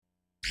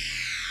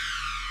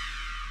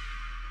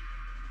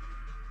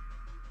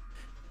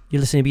You're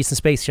listening to Beats in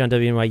Space here on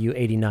WNYU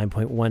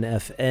 89.1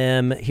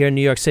 FM here in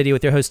New York City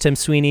with your host Tim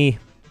Sweeney.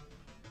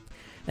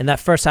 And that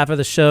first half of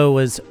the show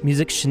was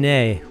Music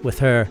Shanae with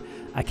her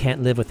I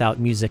Can't Live Without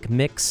Music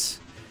mix.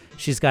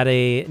 She's got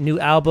a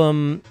new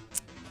album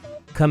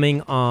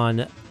coming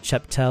on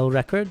Cheptel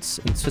Records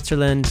in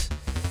Switzerland.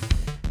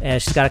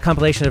 And she's got a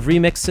compilation of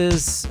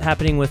remixes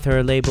happening with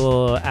her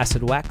label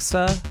Acid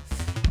Waxa.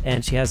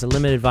 And she has a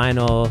limited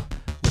vinyl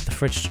with the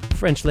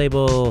French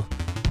label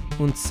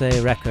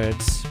Unce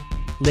Records.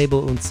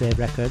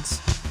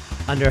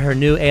 Under her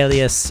new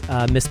alias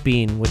Miss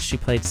Bean, which she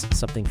played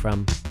something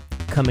from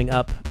coming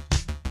up,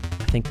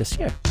 I think, this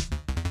year.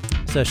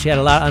 So she had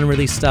a lot of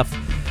unreleased stuff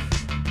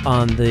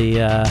on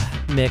the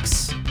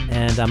mix,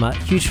 and I'm a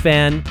huge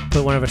fan.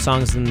 Put one of her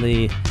songs in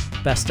the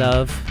best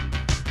of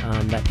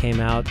that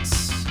came out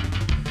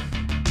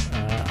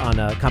on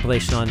a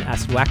compilation on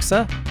Acid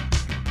Waxa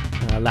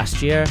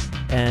last year.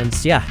 And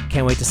yeah,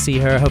 can't wait to see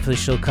her. Hopefully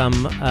she'll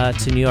come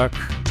to New York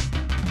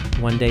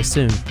one day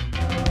soon.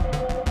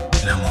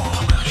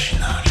 L'amour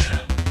marginal,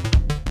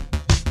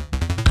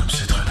 comme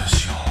cette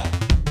relation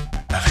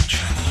avec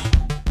Johnny,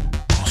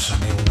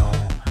 consommée ou non,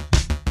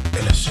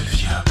 est la seule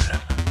viable,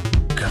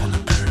 car on ne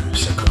peut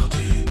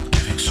s'accorder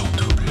qu'avec son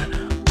double,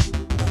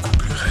 beaucoup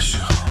plus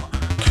rassurant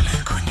que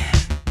l'inconnu.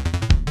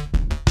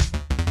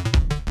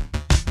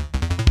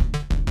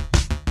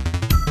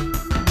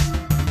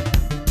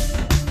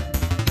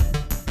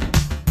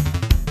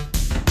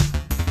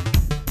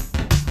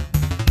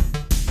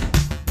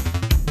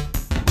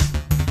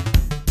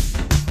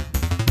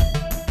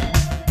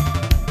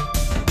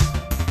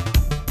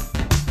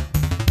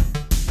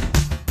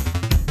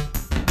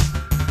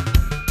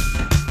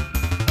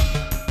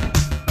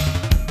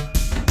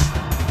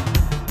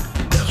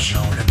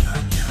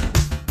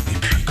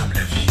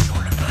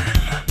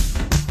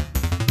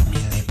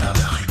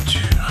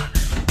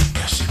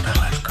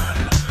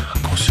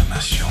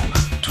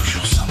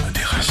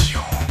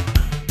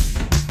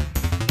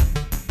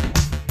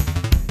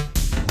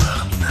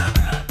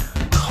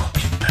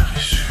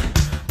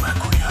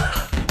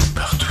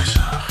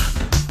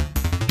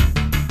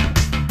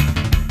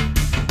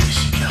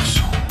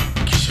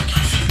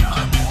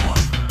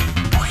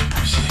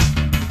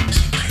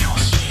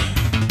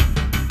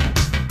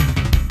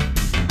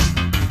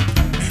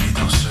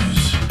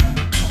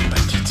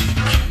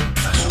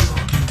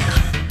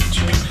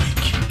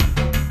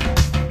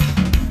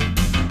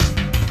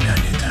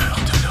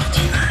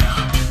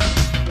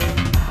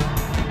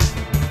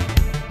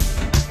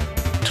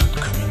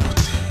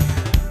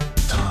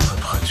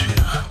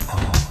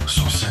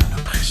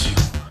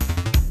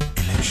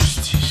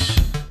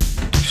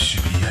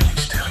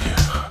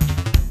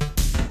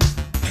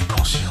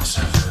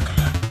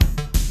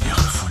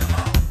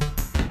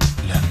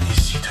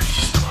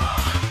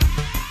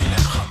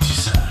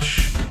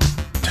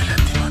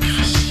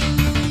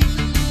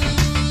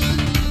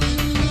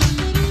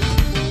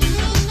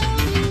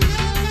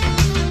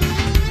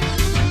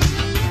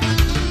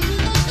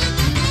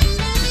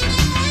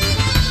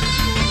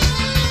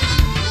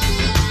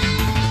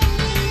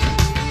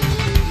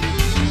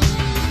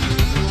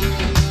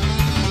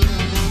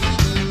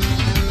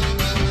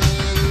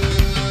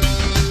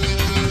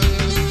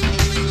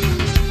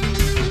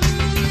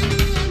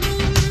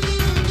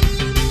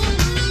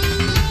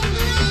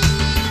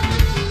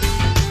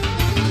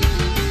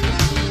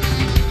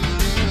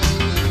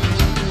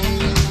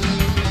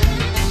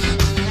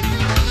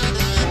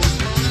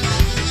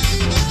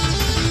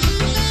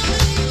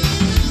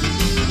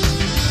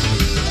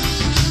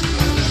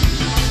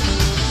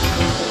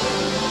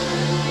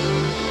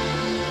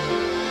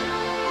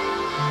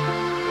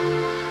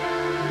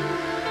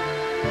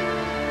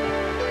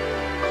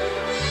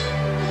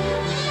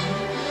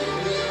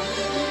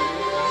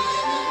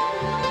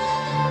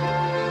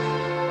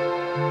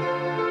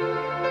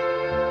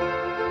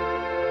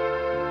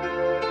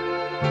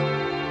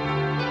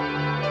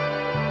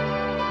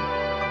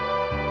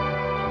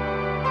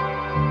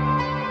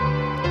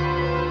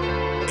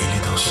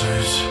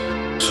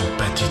 Sont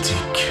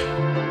pathétiques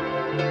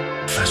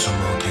face au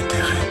manque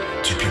d'intérêt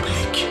du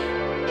public.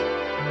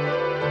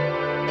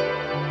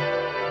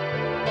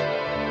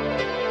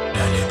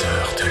 La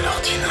laideur de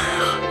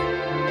l'ordinaire.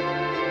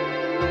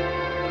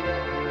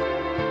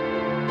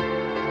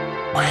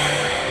 Ouais.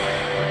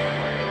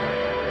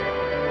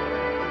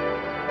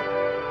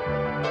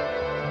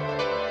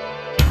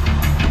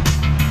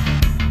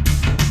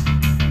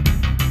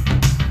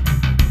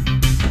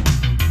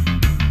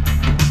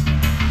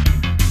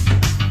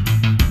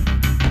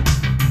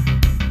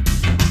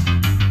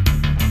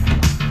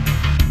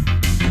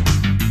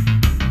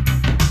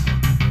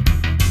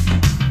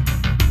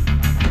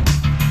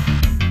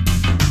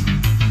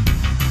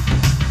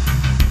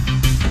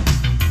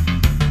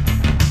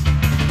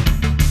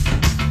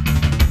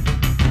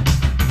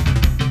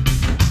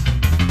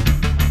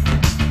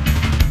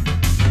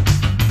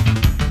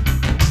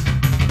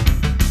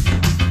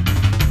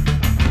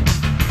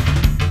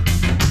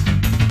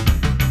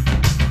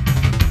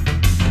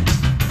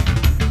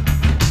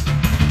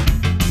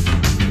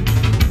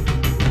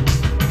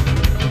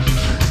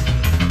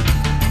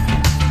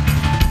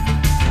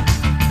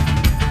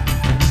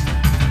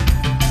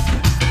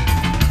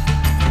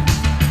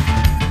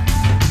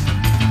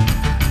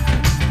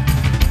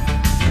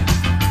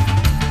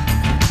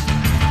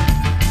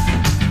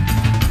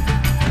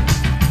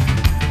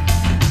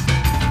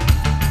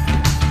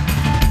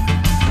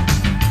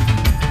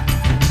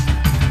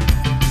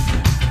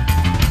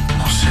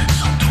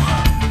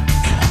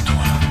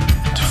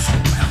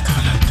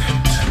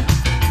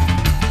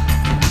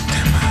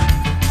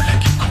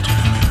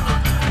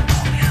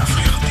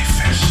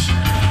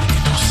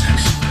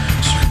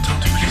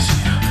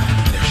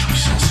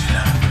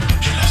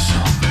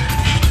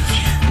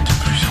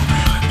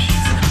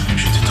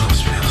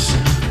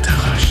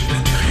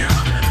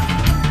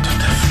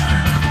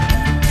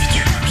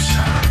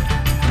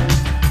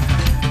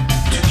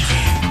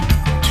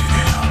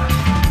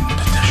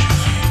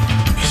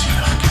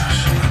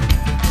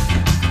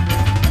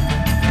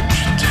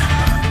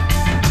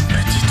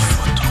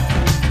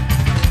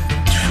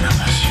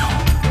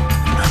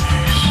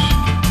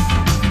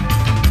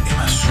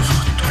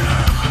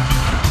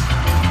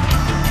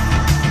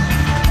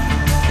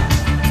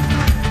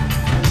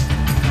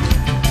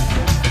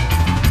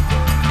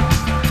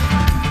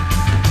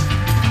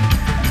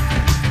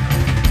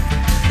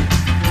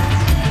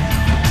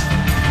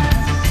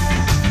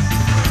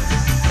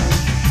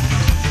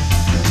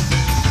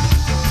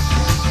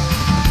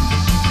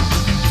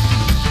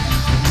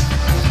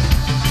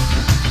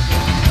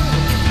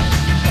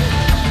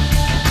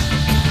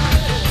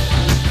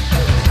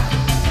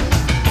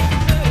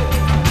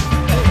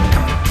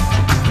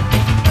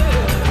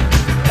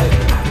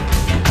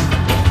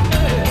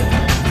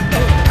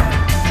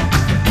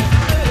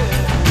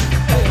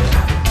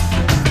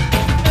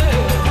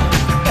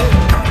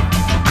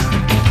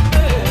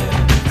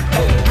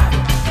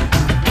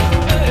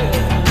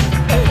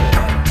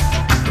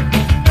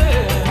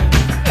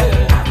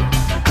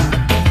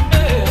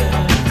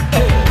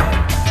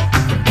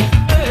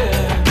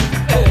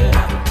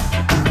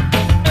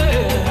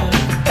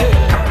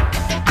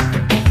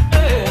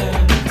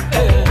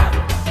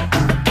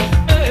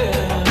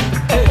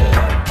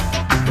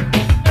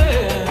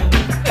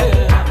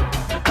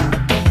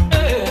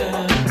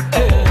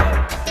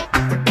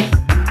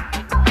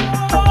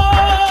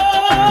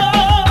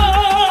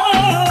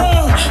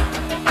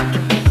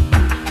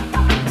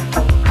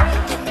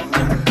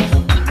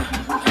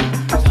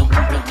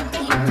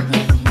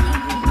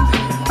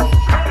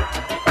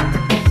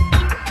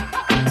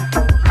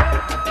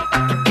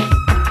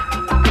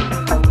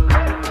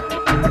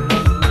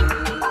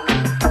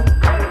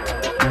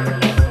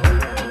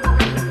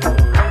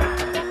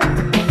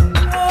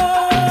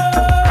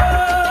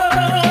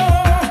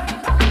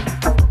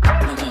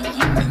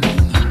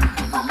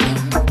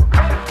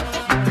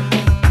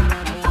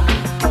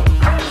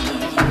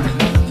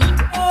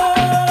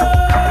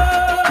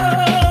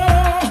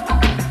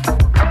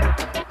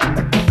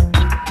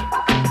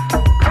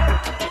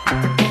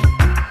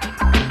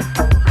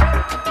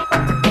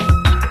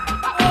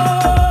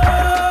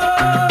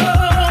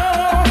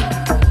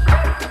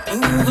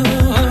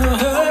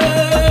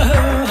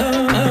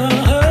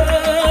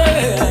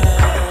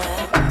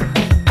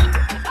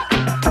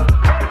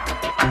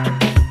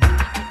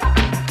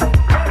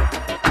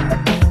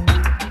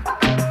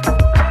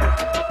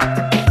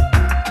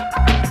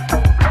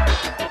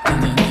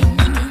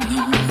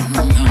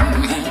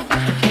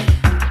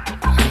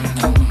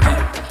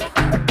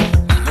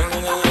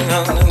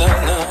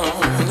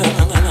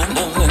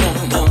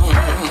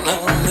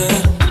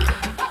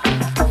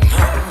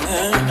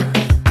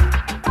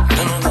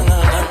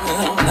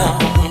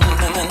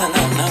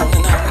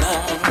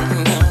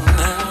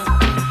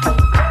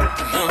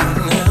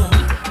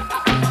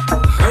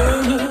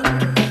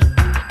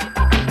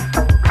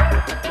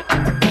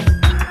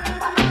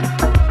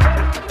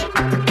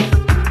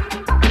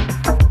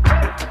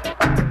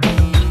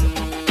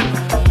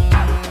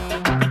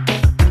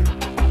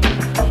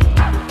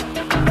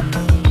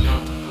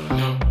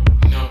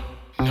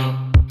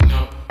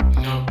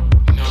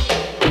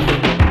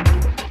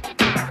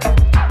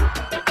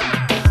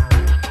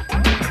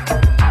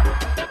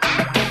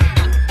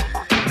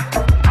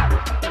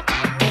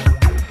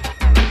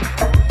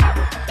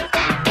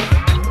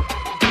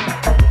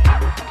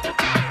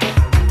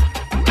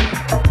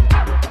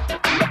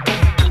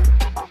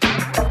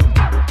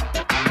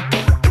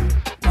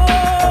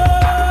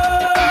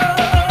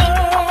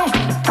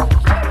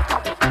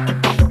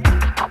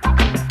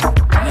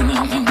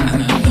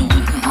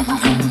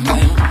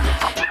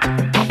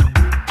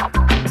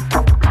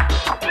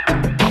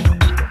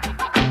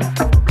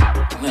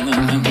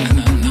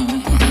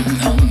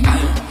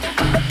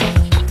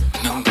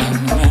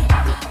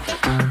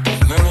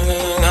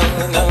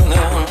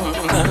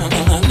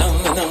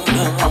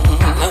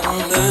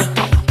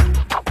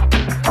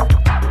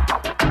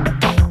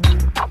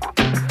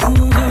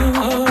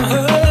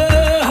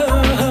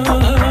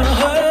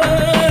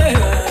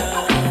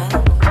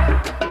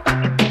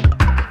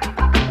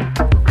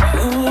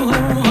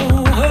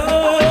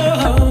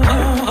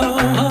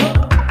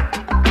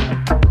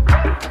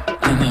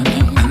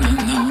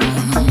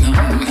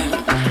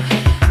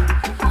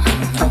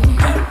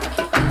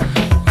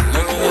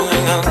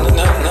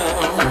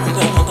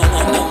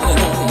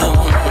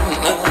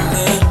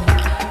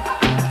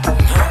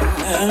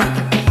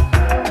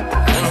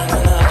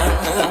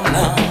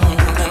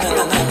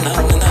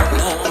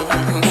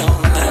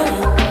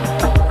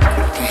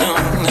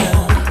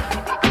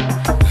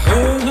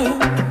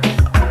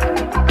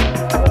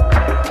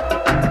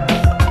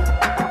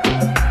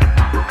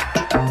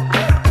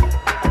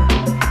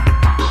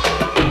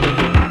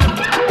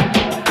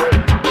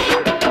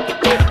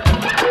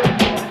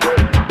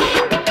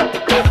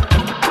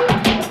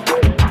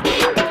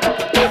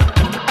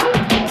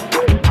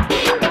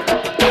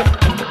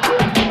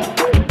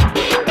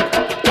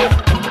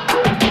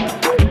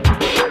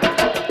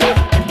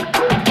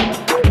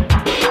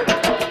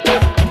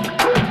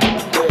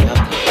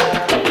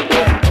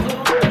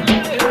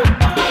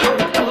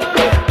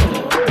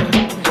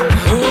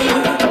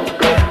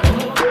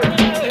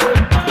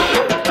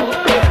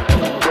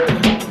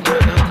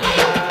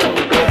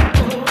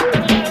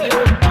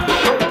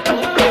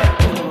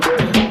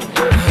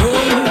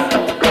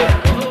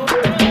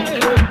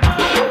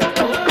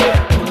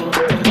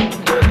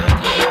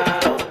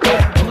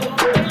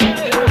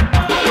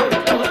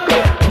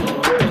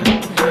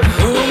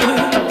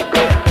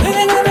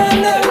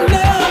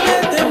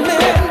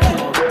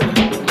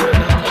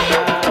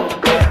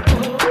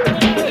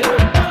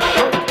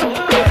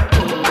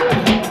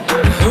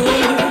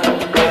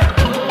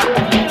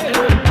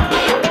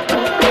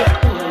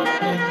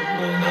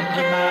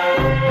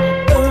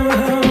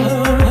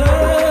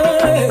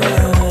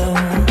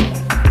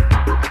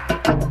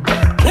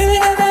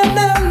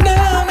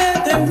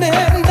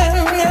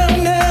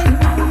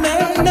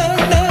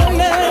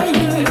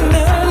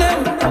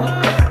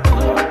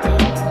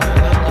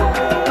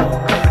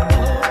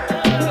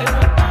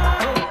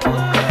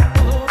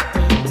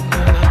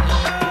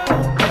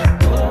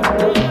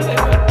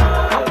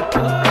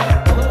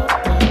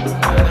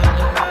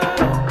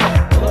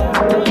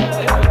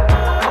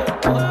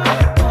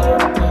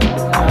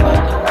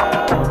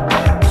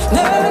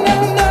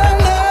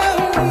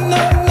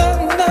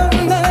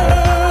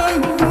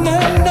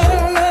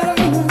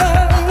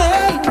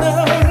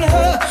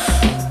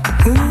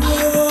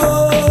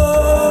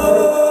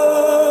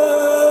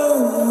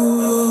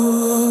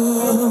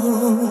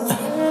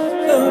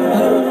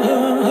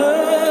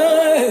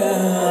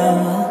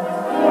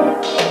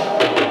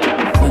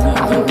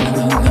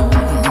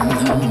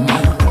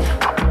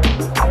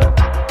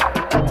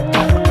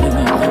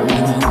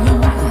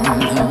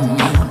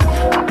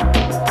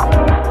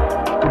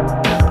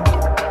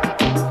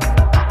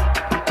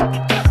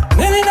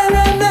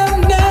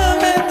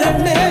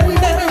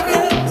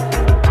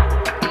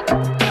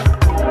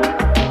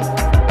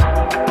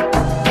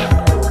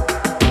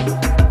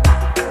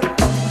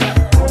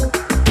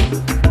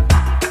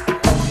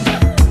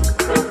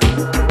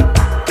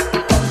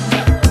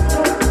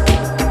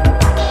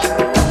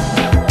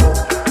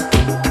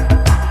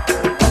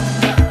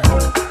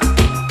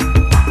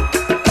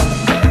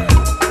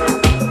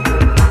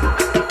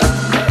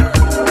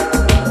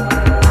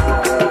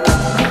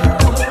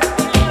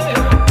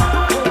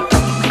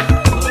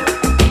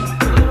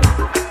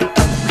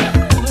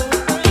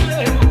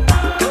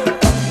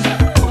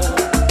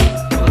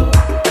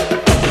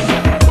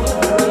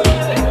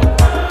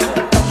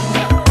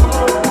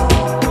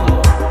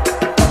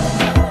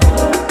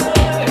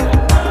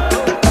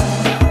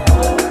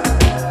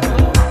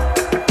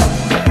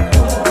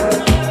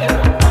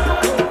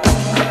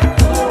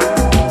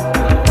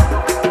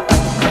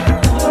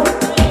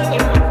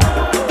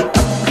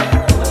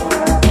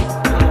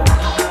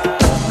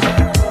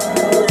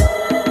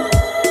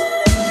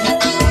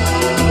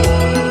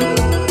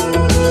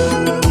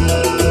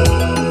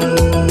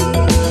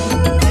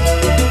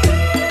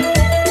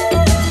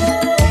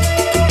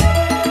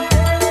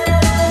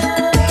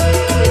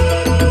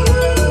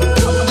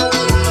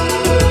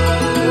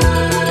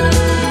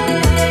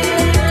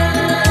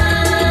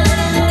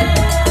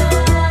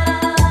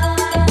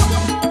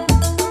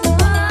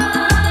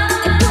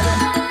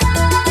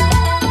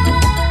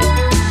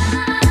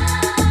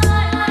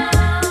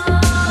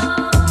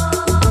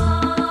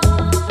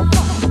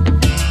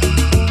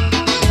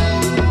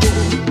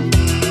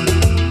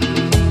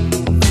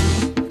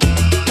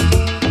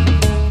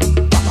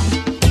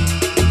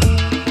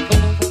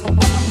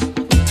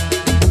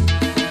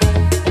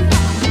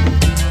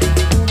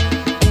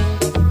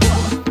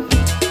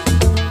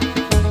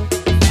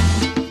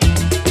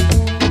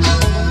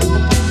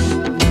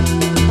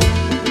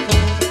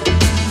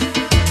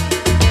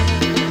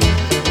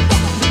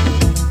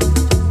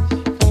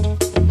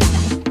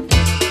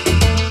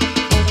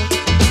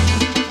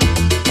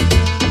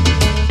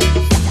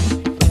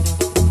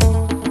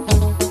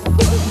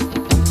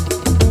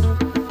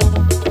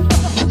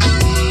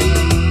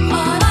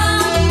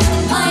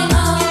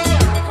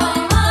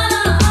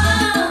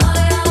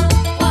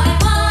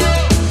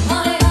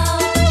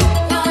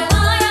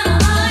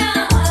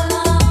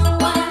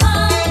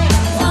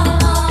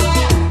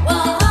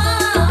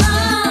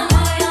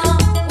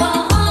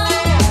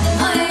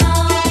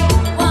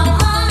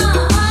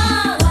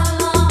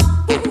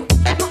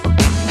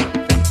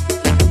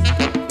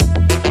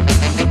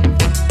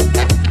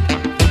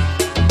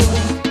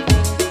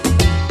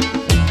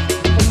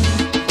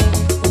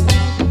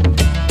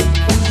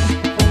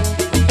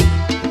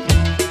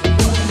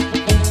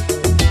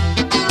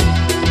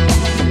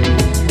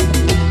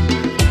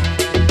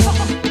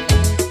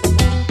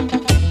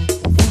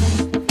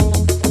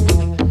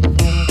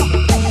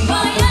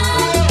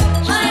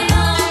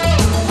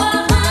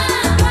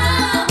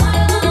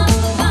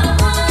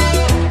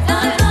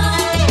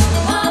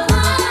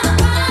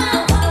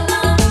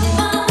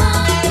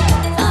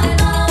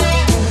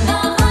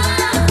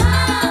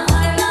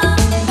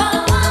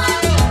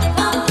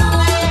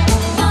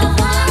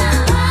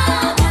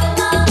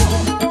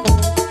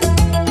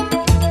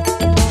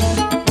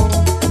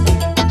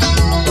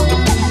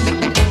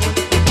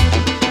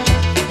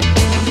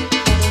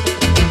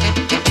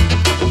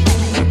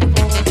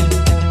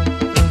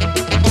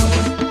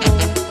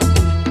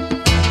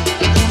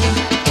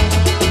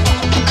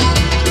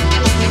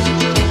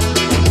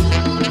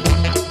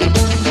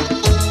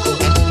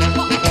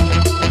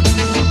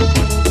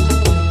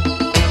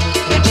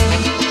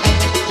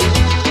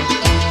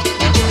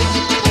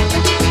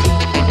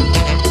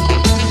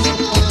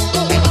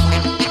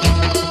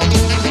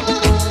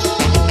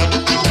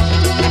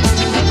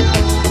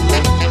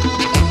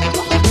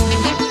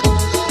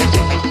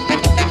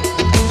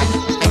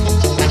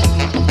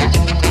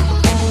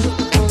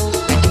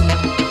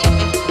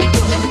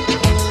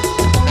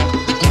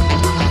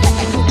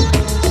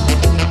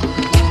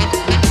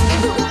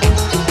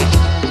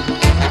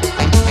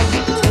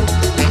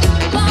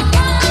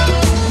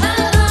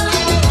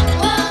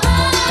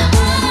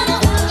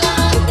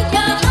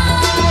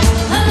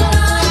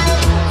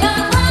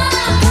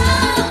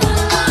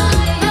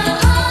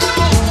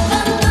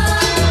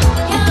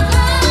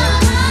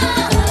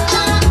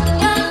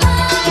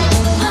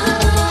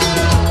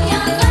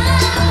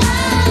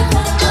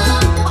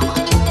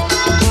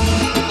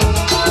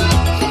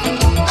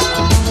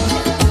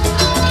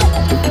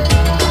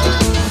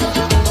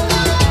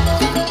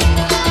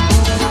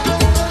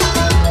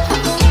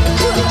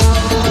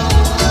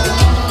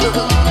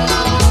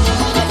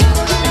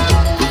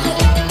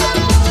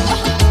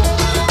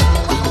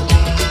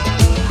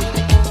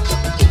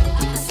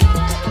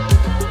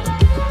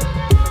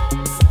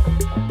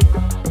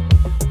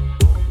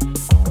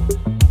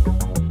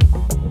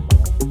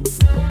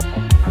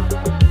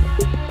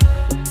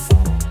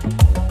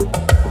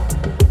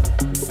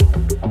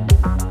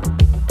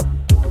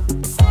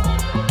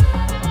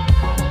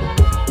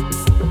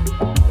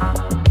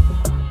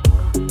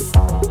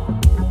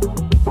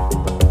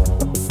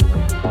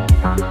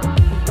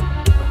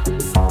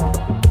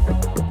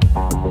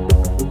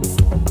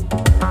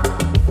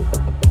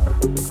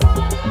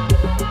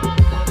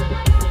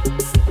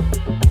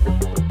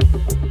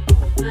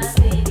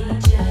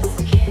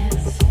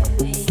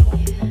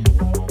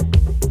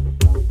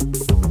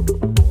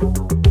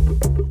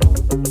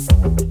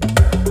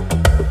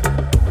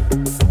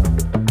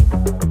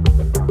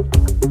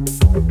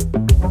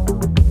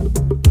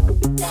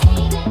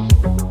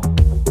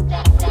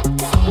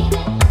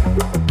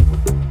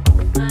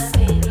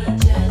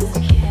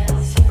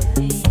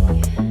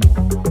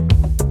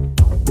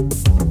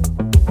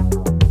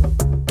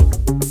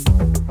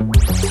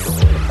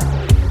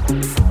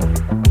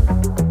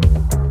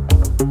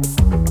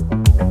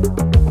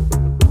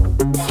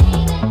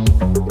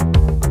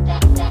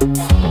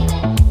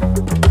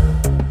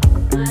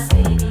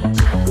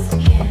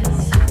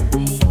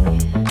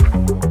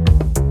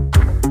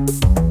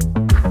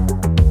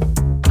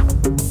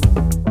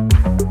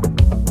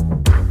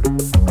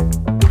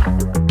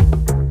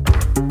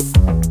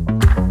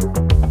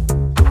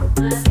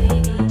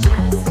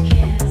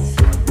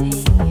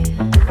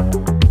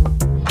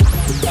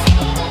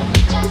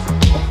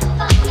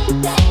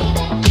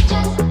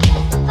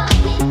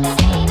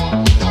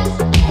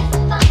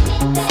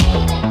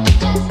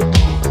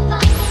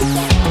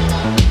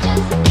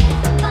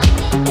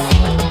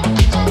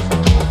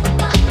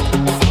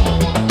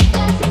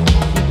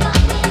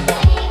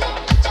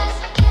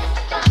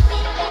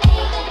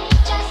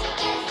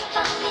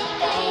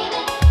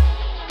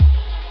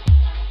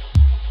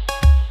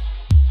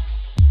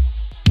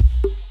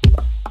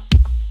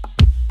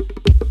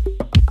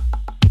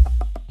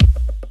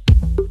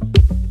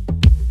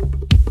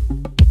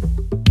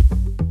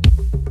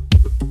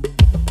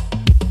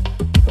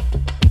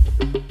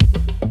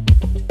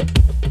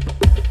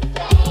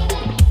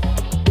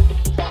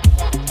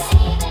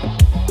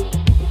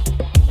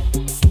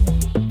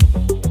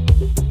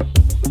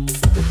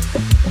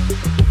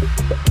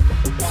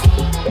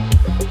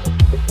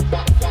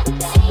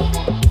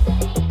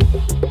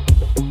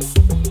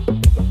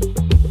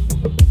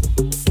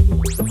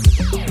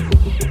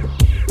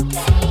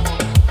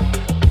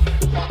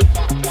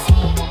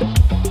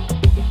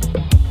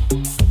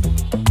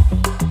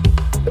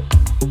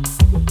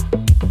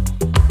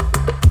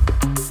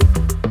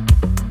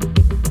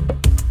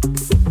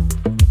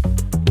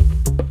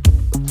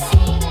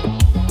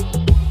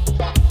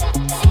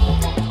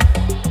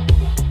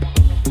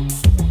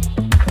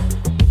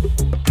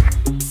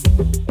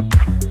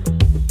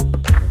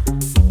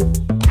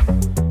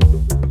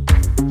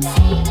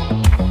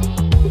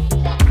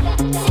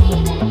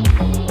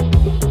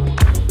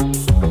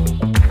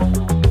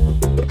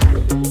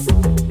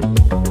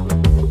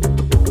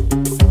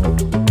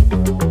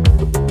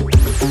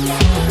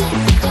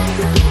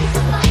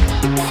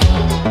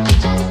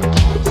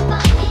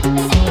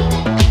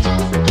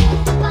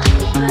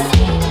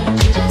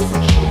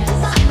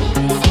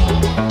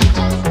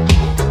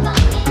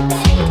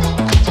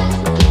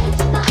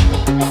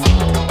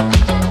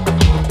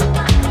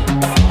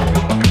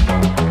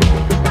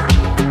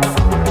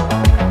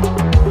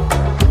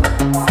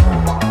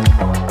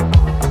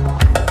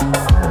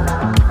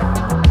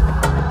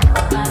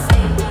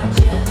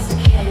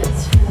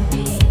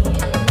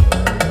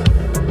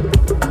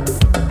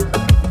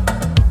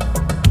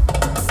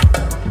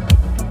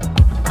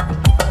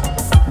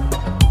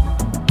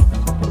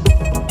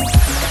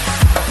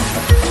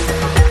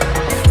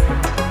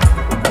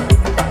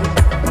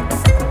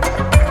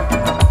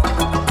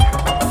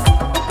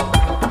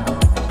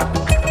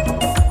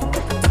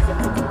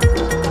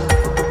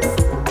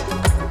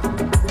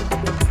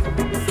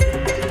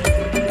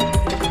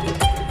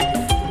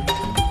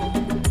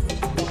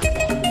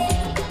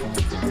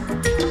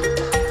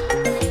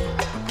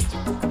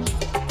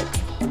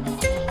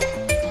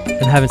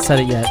 haven't said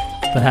it yet,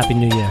 but Happy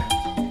New Year.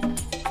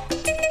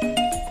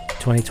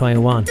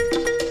 2021.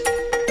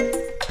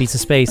 Beats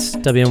of Space,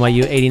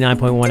 WNYU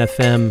 89.1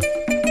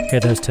 FM. Here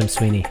goes Tim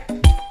Sweeney.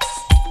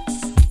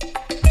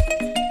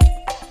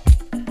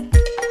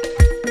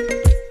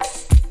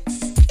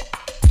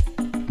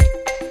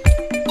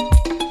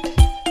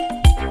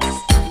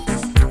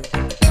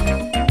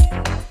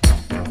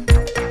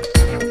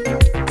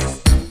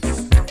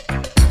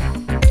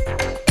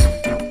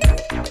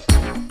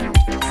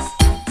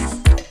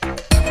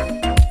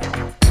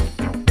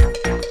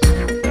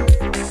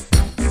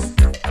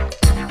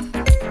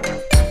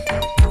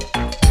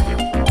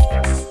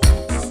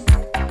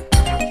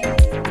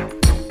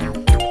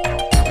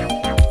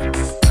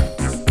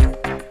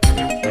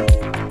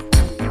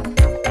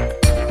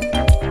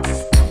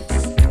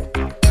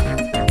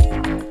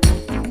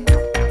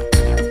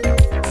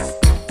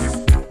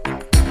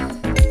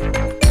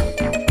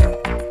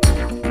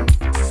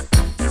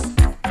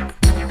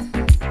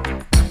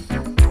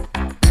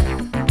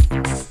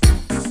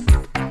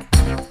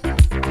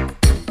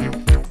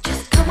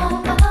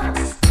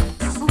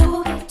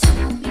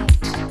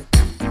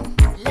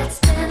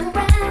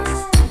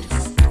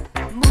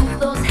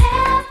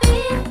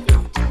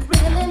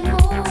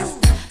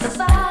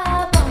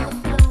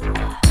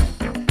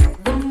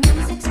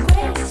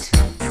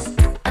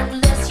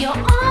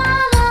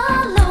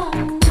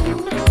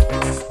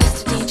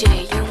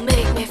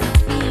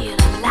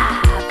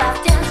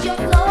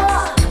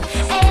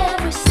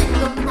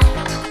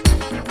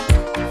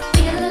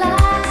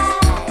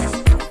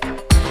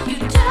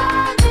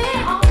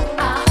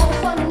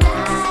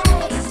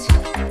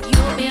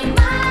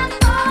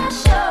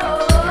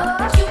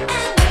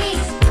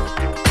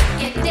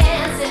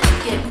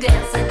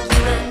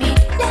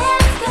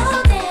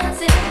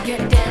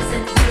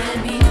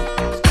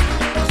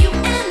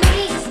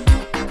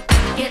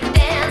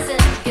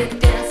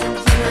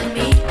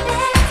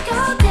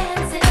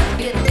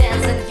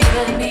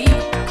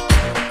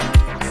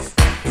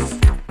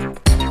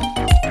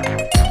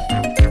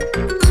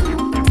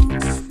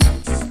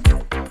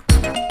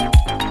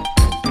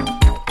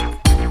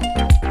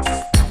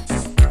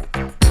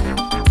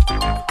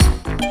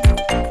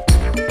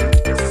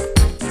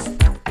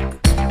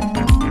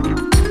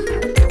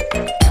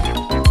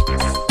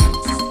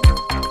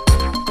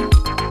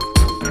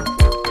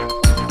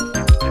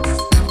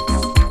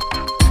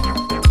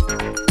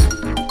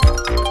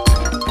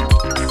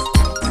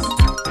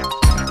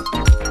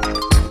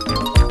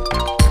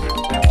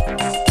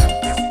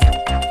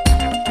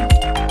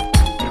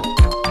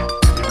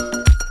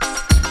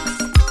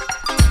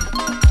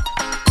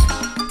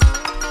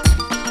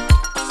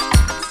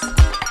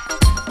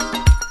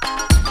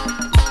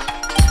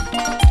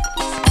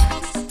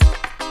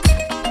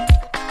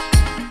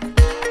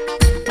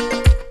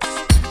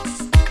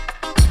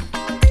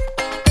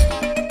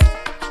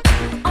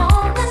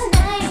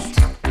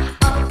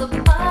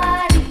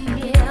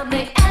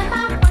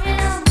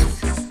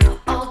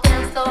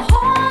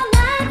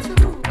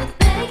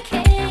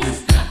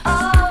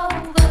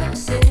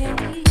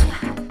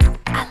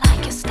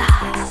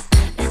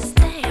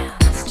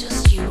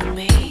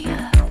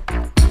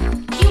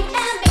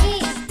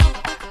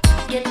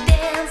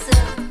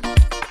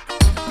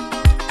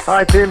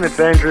 Hi Tim, it's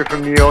Andrew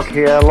from New York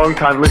here,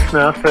 long-time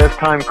listener,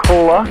 first-time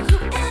caller.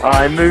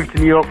 I moved to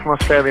New York from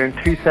Australia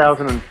in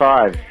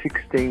 2005,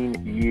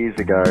 16 years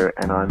ago,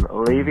 and I'm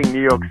leaving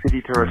New York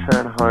City to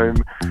return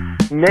home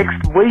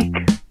next week.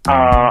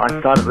 I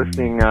started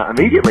listening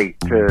immediately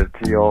to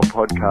your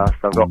podcast.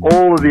 I've got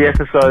all of the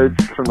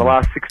episodes from the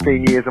last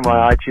 16 years on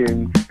my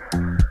iTunes.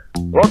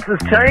 Lots has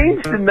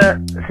changed in the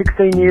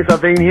 16 years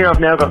I've been here. I've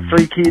now got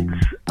 3 kids.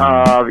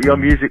 Your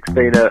music's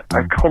been a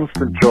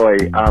constant joy.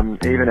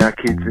 Even our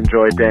kids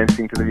enjoy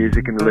dancing to the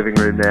music in the living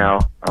room now.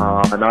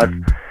 And I've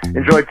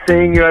enjoyed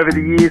seeing you over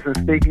the years and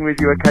speaking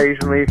with you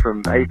occasionally, from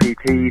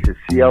APT to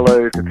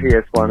Cielo to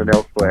PS1 and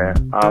elsewhere.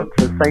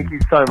 So thank you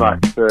so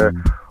much for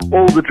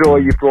all the joy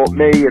you've brought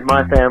me and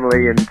my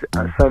family and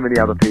so many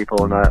other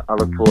people. And I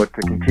look forward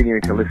to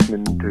continuing to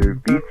listen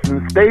to Beats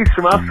and Space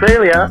from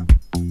Australia.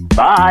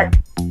 Bye.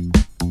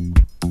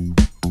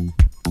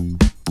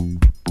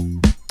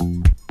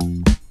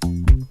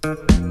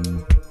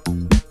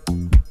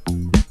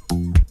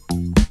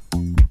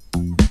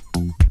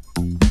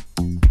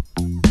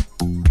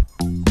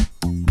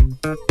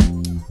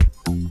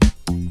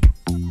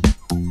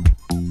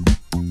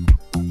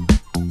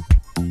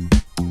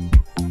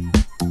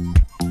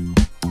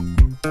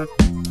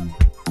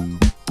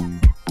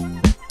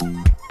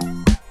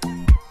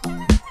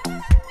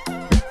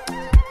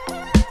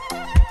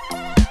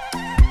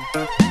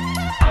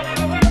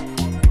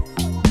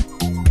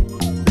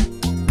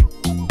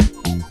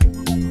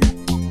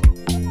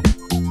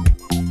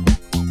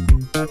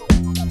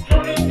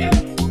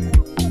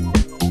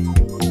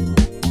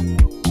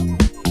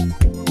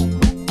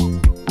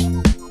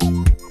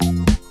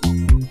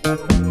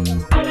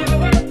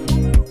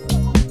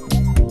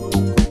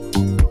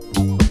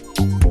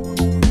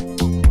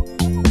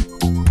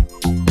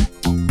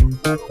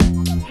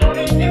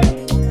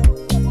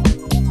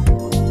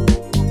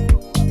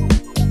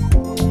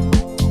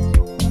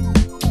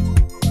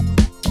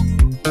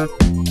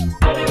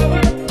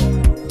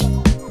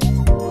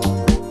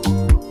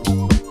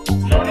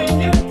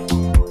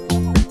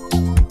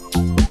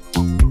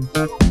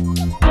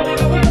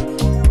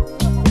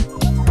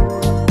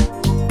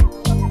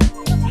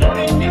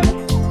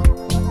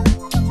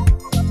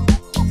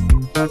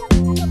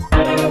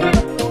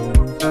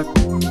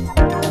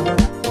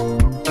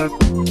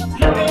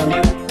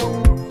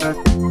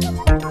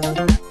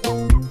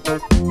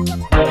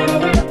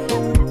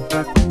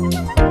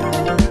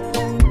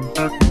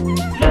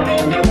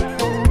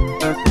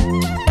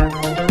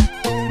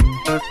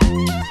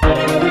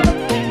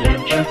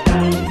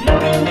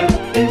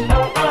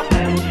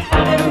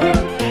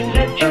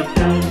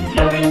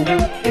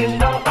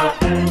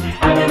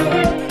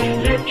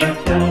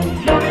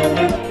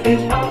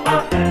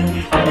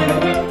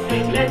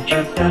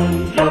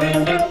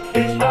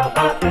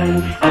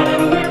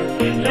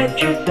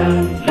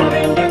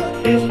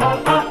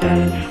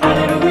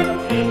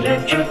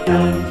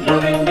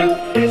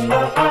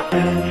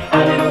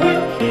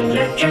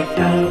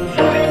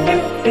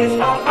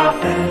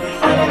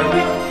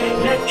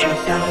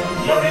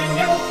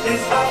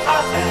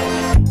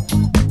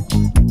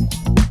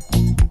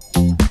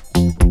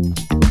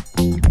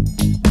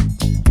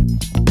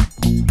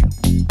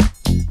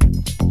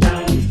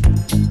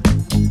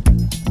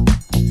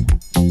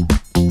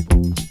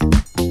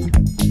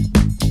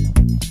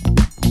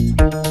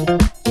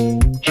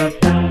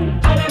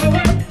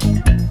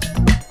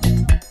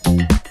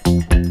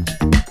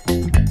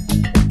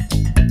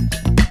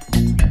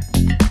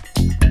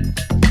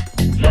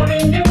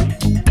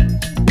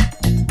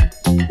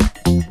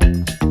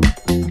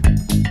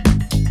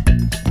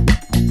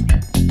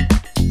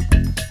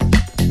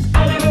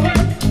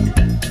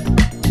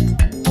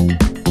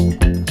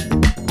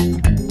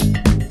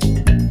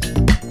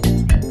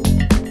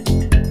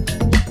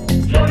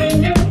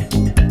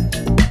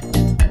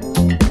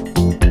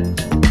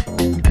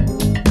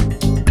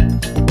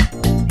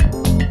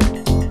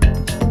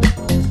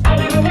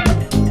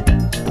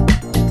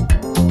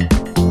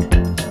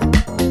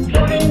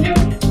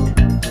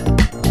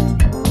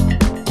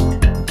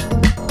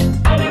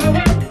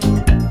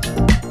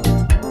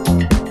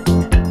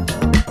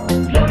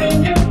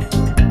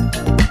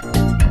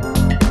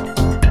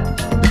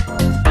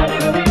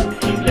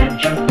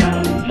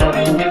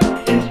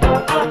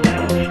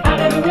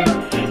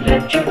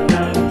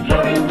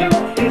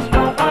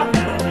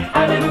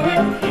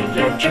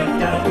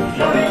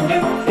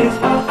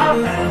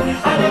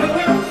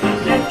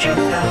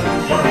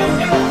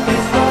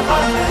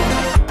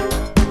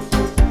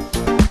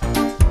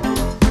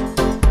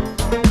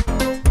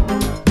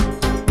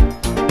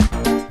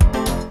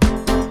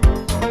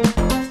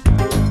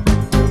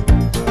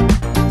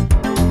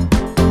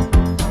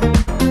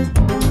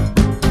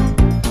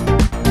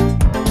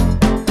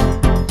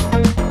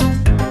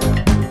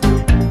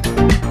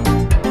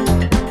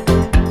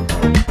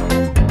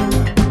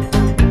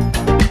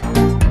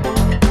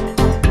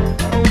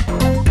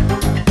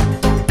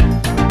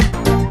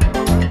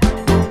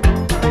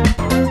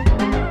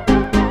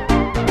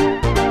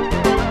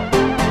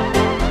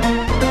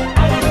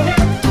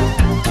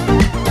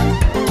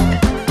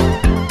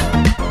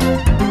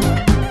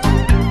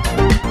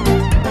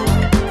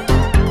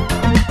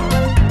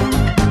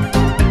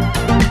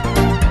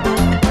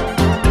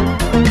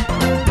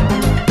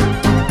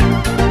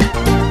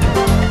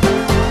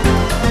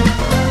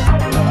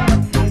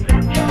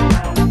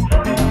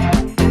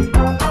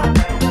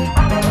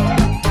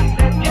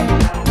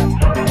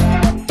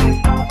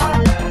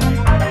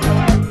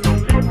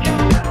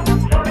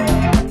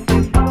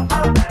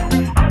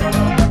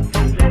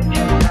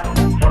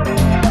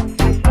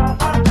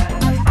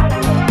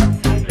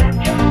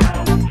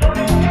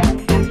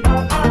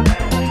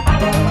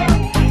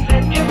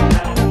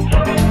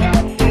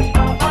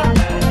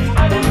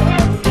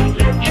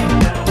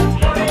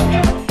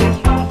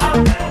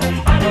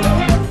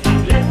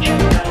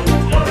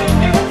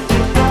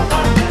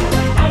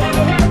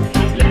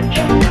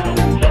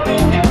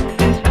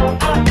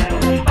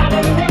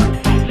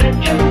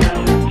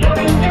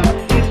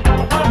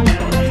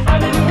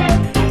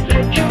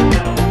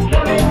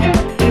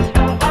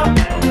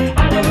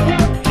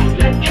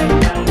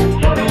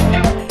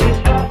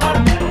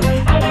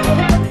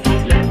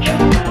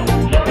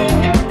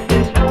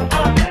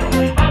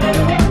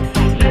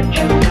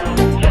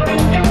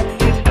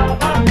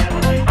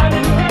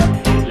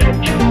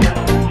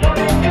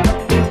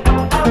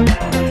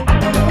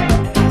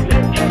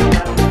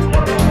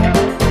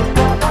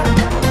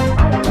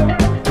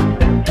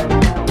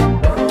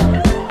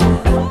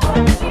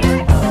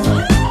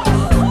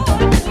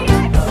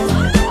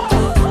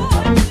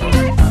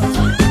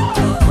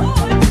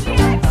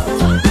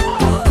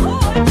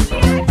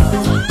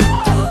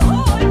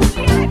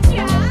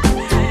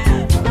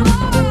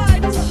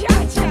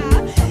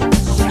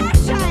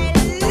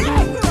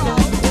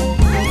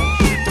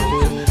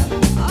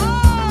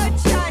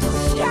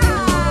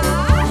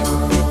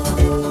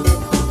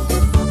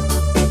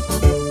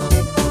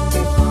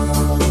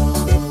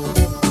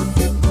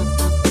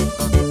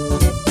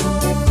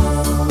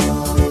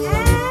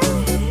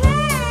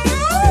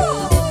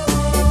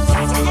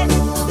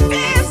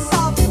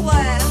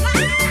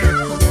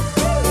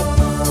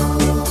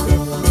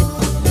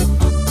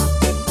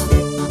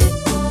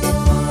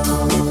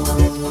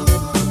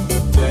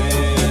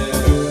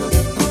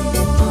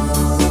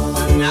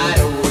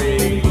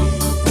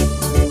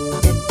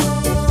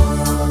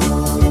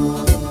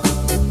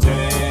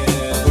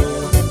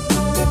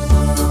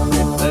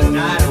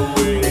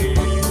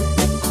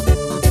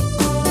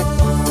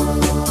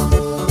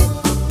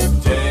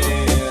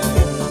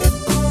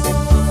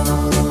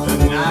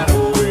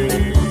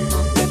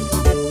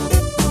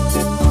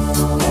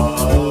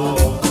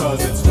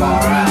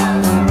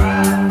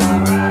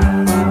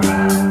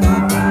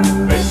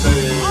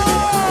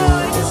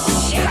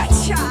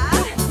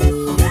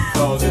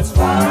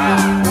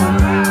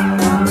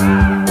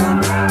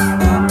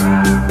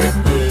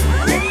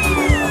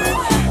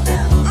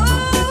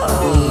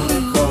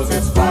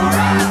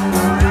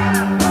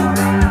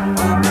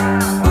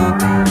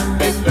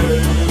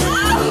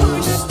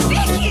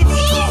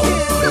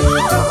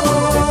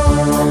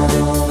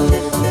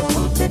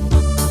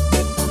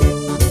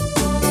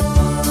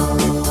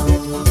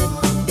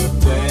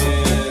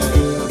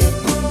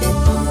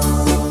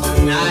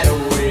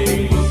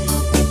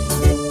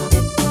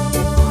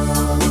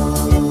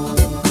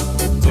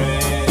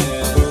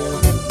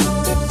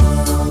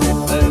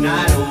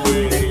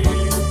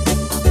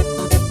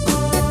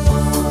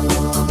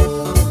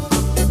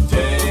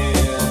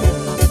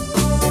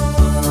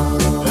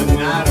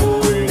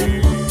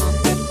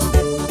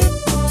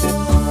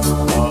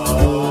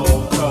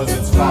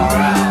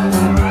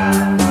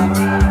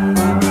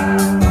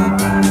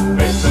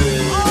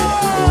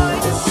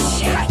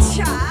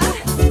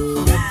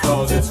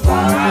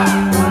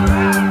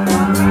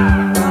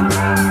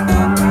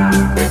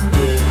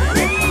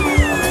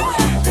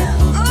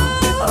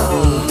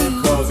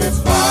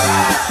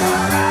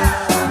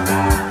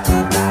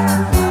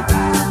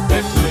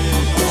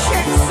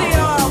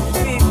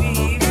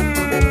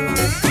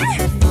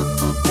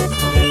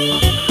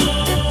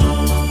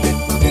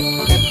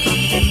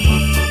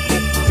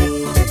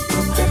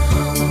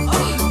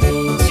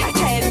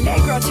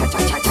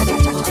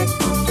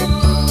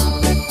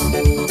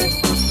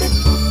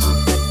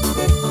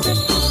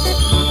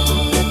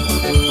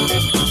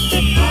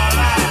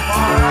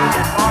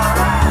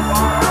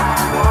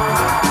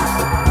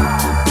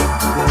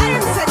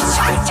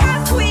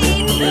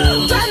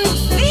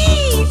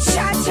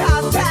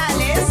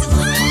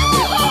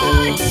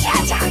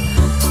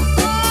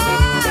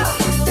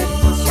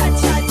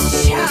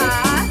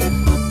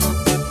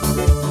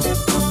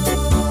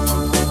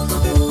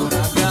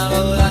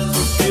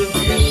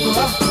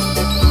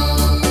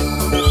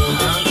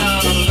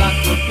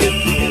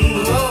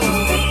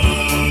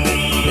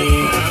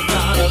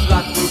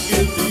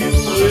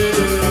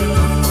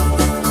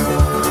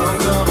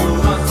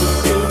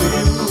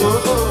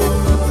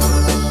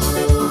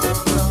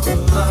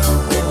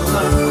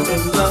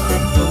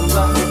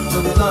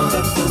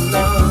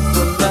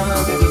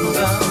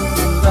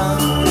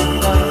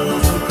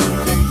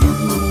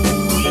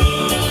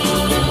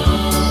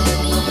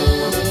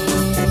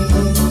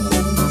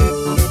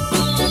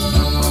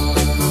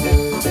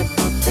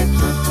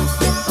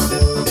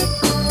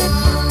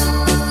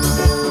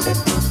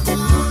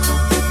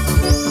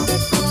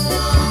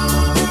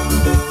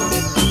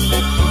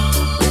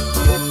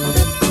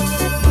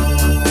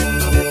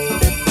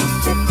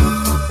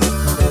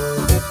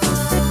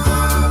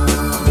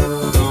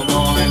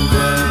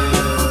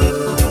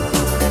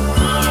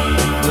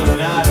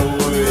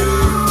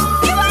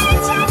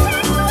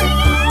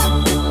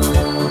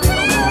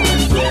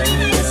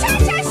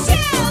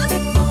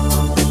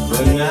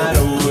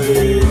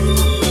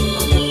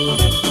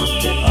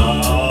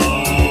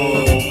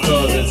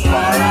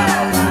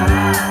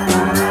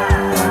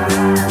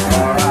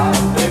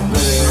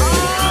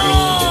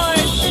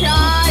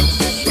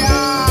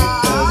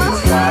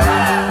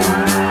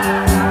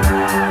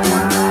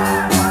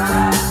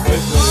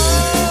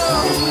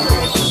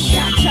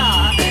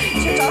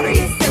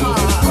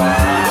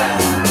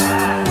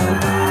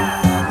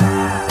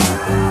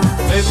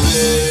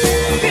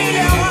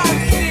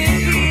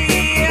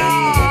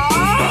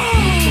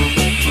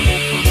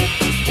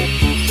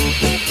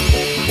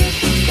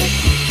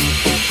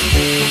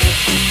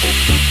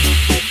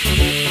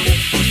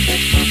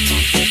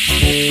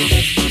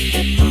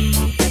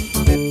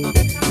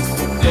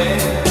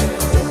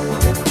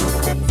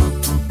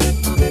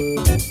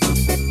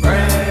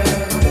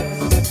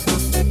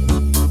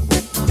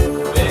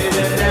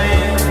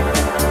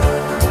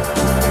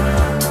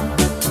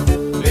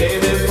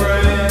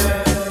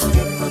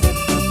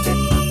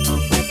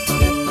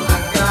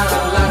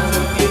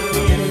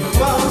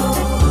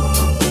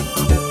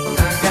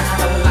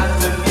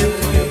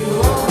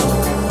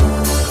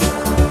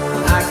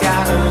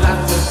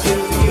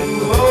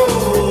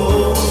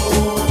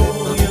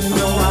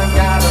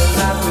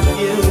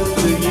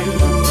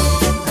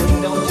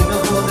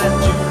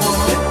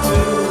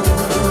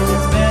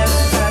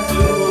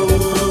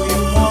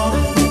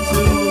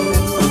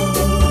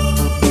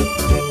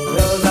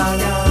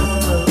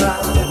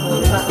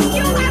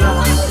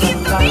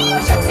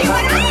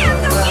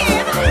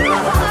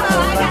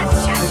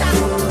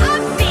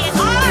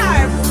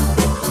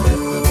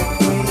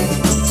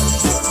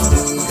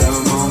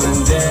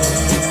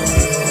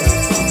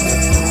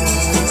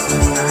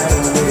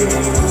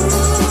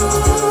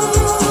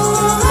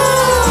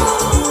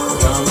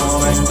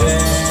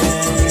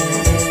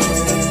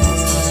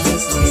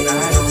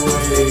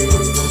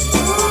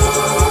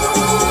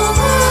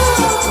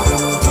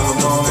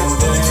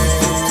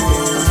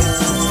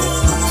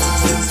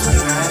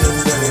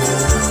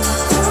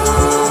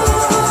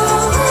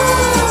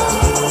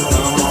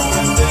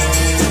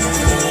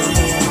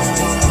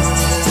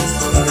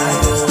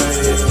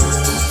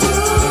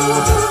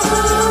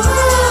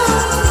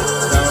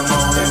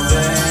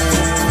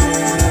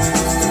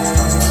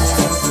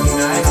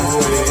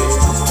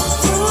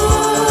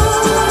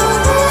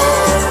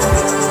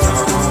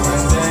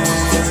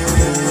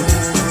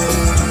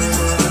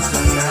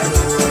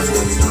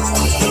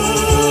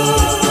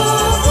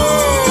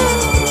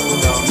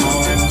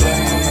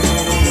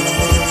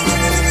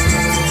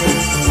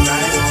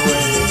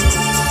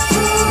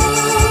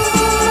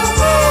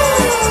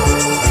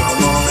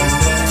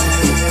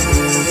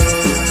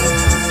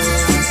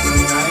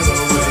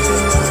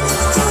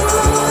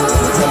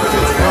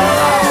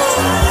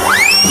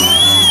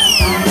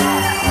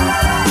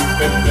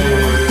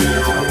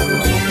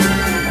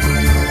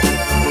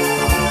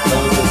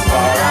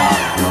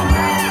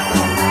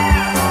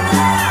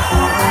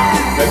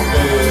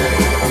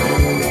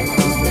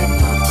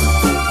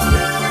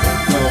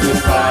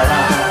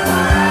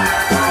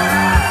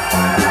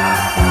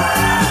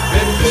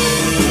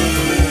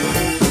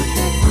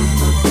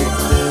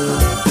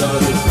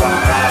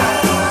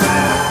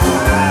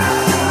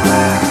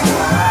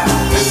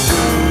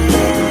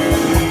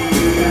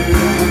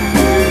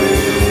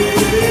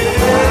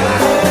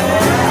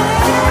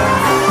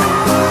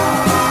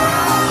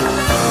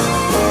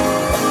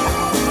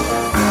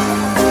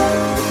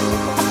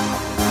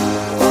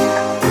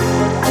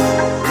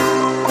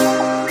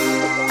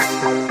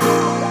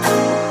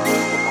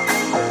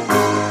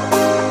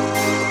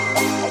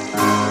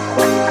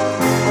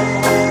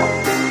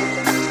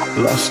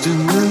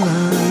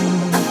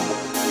 line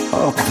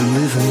of the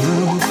living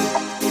room,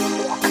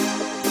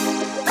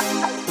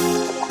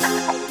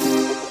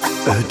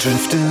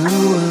 adrift in a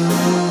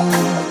world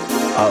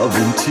of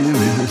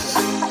interiors.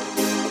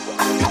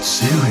 It's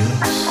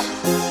serious.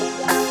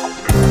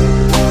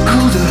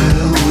 Who the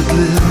hell would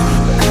live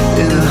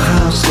in a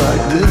house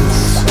like this?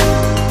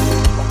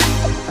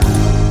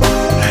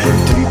 Head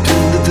deep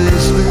in the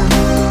basement,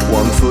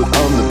 1 foot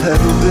on the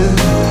pedal bin.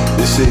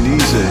 This ain't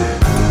easy.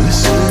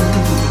 Listen,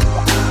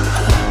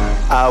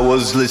 I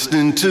was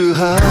listening to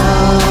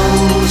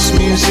house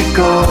music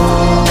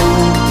all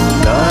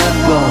night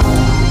long,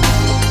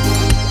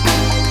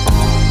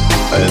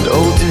 and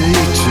all day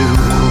too.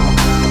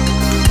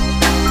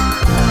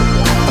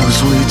 I was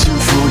waiting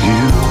for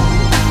you.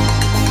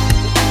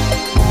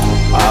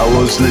 I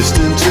was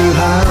listening to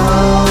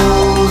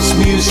house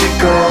music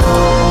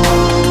all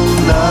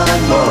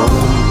night long,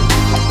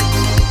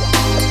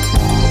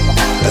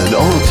 and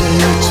all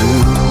day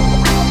too.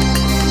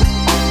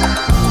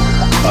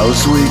 I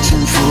was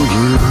waiting for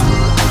you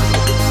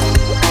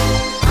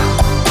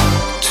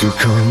to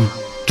come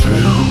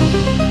true.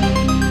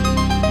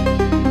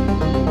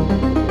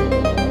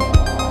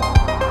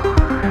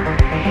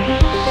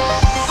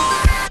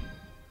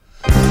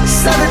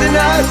 Saturday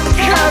night,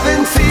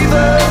 cabin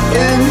fever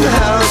in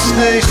House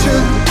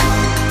Nation.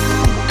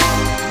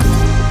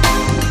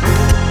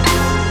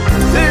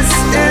 This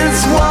is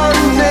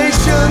one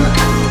nation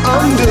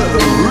under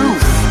a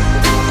roof.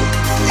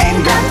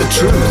 Ain't got the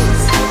truth.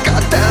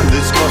 Goddamn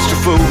this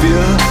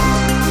claustrophobia.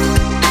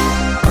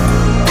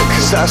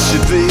 'Cause I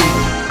should be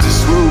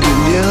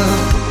disrobing ya.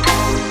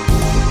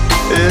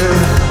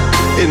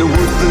 Yeah, in a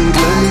woodland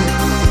glade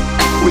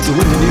with the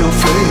wind in your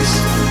face.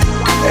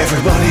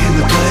 Everybody in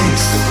the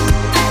place,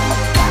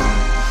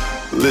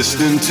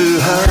 listening to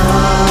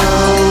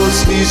house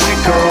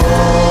music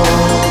all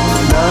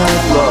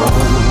night long,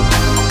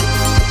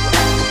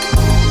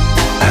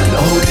 and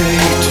all day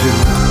too.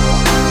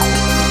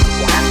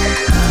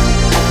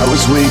 I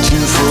was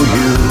waiting for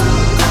you.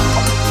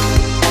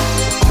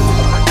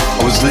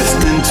 I was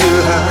listening to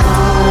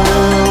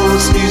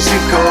house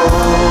music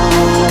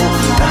all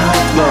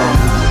night long,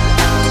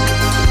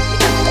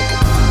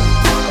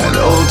 and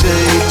all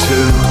day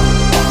too.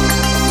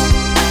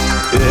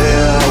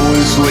 Yeah, I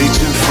was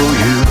waiting for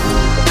you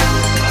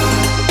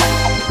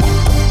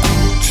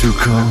to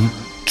come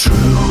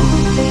true.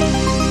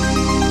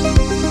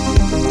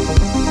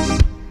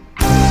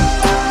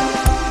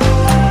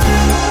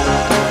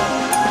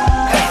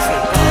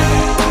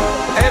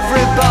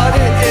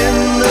 Everybody in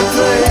the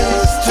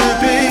place to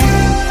be.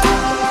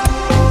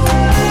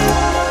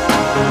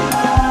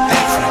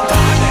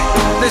 Everybody,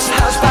 this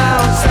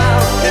housebound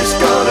sound is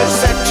gonna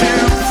set you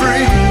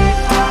free.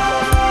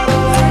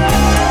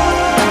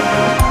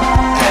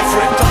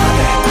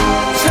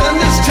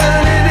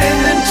 Turning in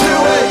into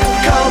a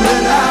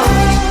coming out.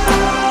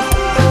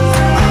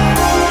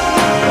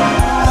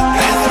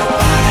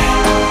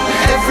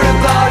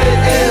 Everybody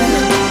in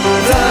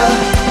the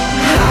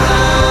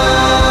house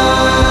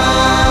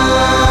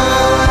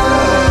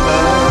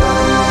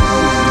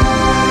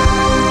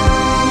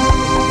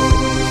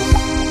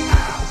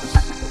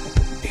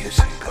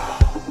music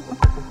all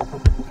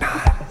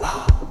night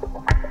long.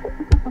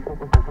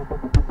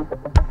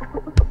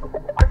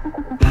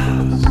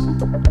 House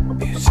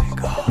music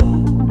all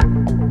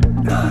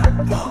night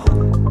long.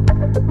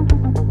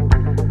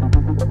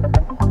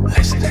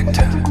 Listening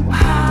to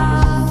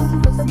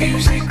house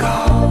music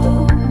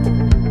all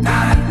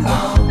night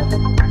long.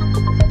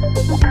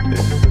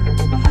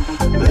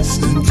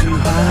 Listening to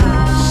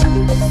house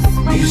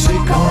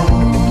music all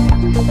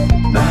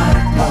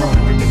night long.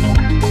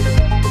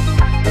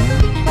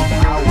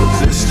 I was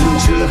listening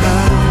to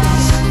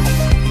house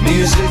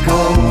music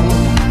all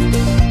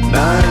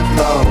night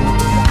long.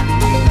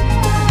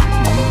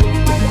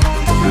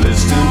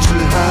 Listening to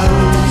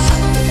house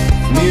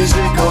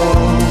music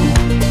all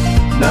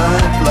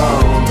night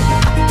long.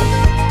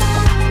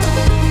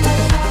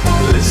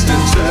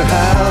 Listening to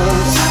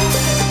house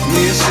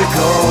music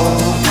all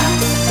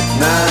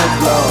night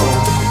long.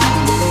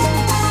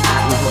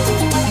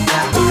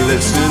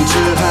 Listening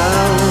to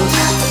house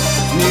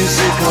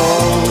music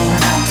all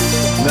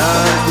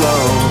night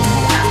long.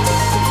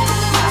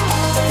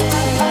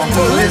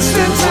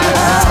 Listening to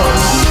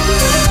house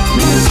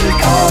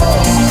music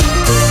all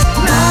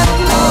night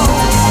long.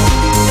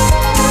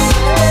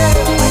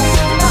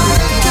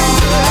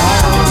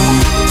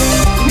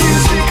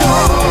 Music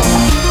all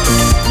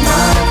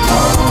night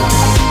long.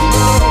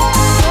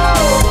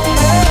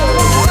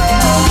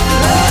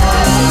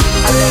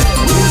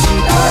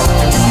 Music all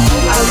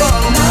night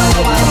long.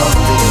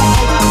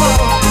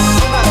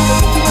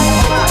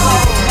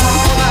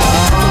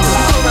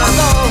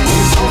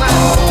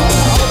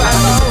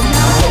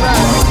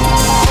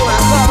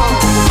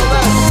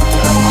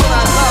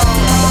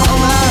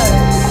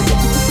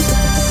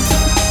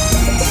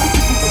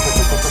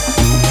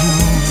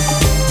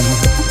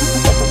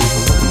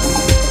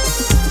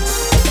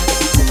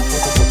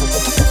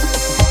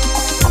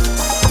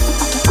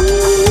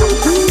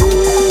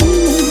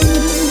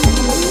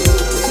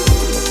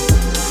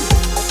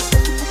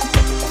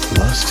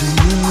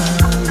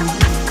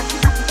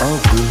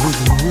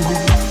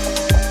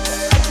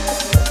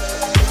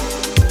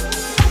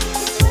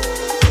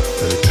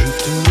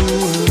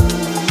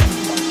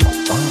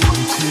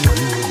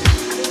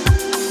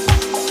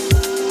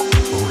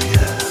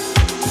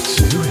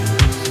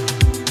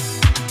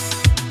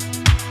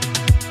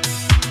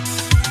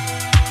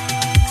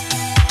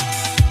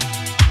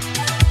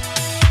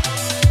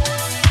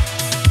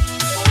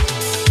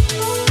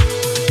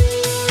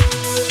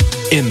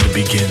 In the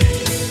beginning,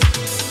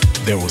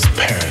 there was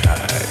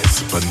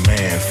paradise, but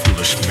man,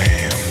 foolish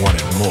man,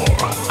 wanted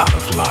more out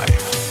of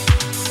life.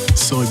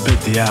 So he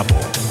bit the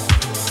apple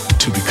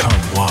to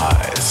become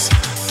wise.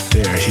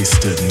 There he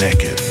stood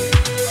naked.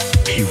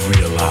 He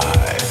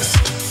realized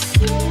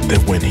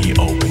that when he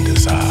opened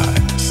his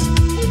eyes,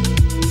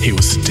 he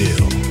was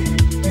still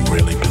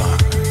really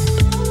blind.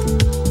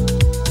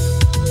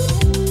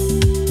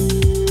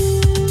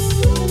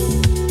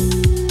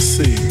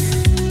 See,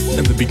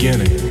 in the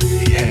beginning,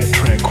 he had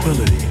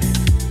tranquility.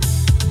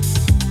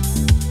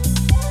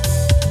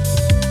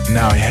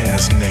 Now he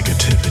has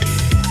negativity,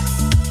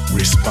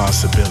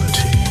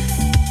 responsibility,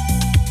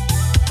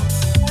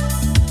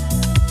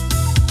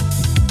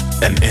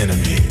 and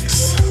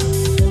enemies.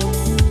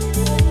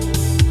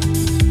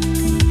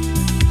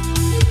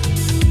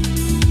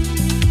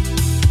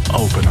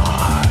 Open our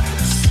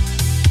eyes.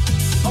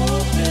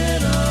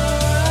 Open our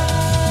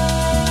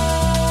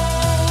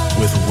eyes.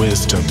 With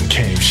wisdom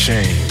came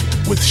shame.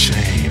 With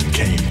shame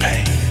came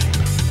pain.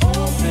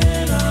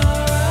 Open our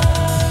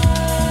eyes.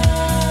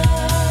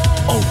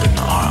 Open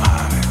our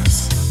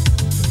eyes.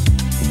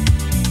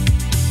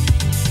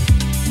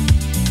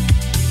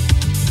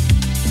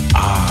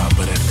 Ah,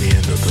 but at the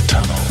end of the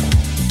tunnel,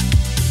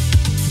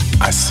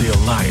 I see a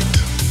light.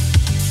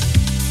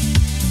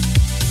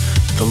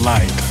 The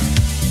light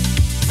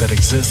that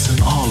exists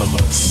in all of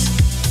us,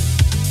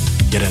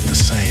 yet at the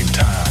same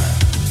time,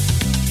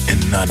 in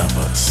none of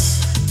us.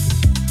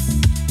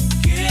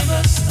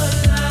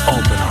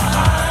 Open our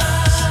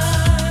eyes.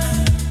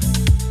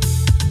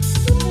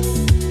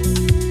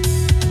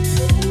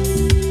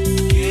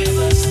 Give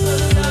us the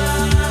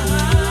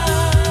light.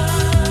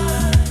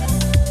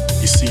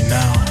 You see,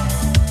 now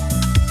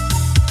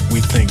we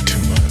think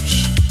too much.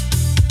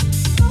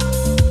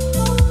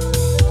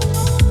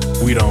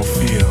 We don't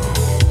feel.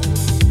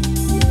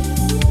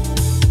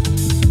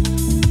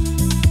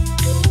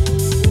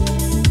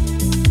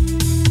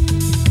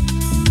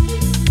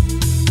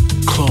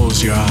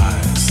 Close your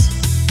eyes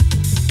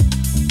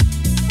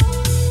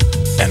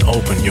and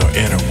open your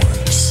inner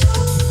ones.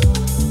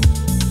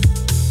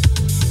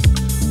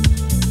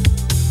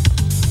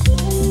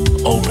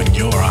 Open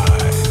your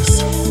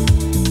eyes.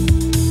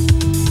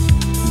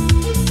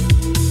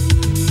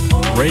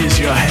 Raise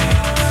your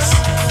hands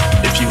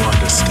if you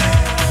understand.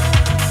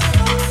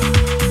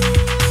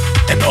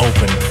 And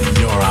open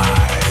your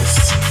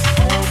eyes.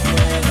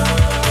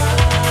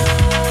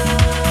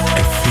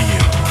 And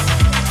feel.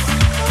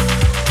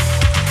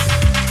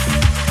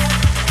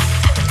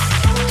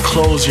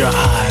 Close your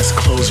eyes,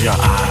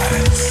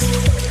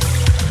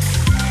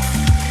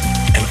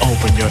 and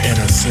open your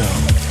inner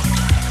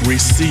self.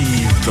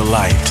 Receive the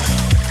light.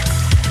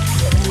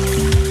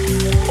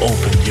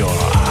 Open your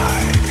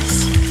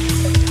eyes.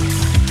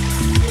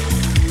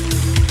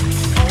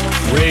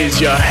 Raise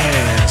your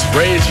hands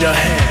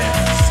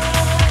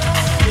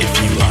if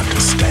you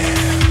understand.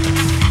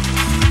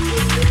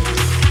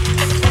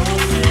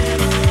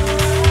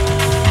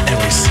 And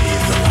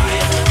receive the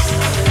light.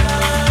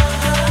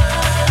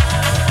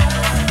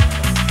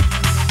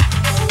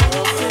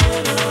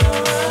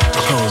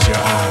 Close your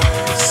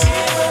eyes.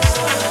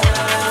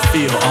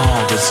 Feel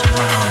all that's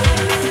around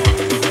you.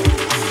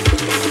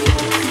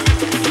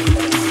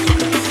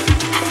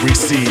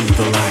 Receive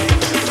the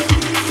light.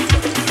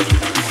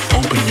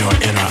 Open your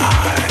inner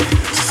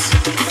eyes.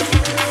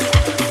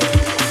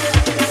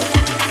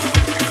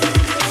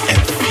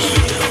 And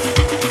feel.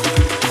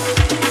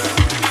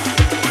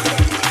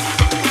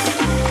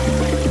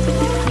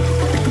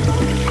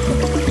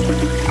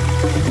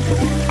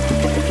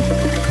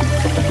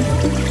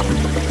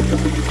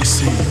 You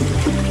see,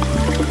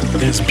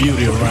 there's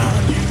beauty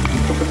around you.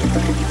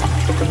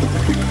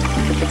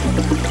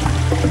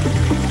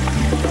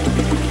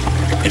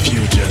 If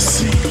you just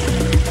see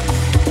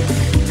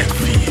and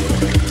feel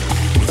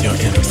with your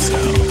inner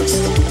selves.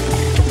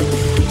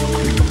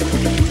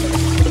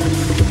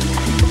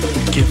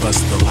 Give us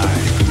the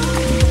light.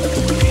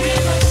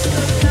 Give us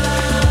the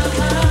light.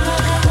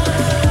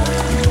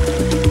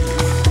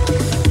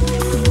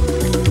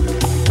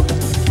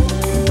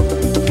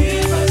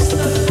 Give us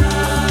the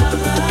light.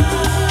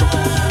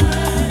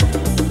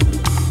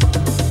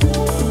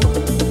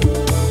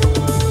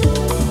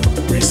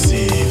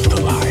 Receive the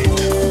light.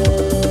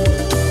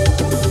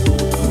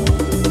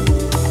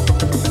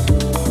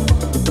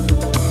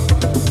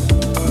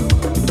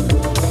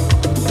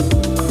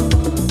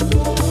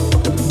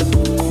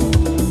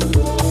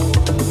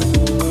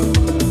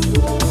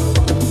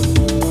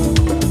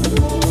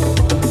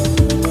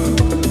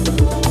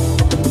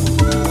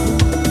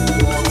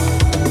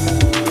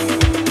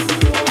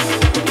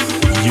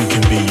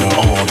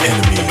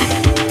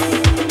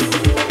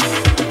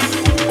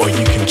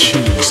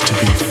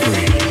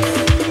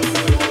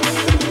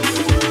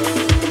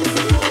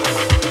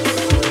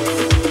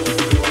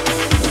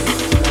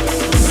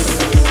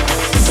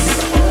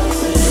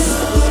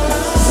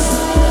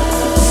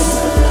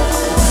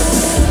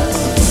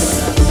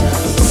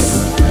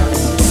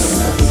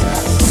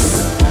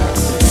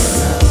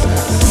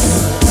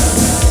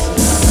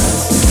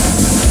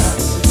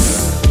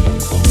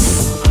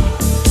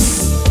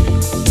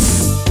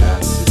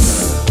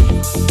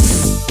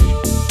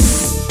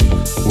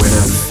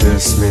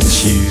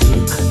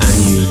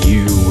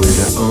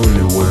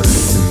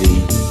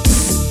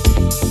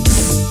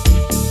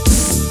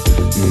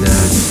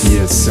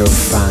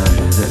 fine,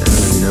 and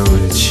I know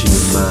that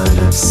you're mine.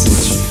 I've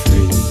set you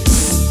free.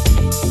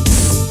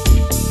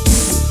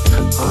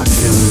 I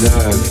feel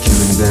love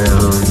coming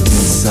down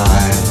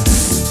inside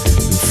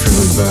and from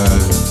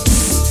above.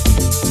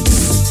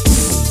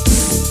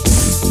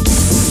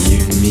 You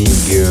and me,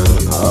 girl,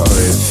 oh,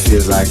 it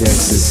feels like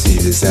ecstasy.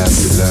 This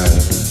acid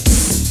love,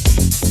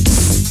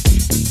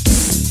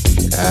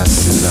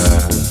 acid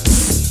love,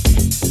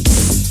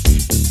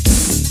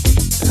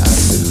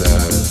 acid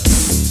love.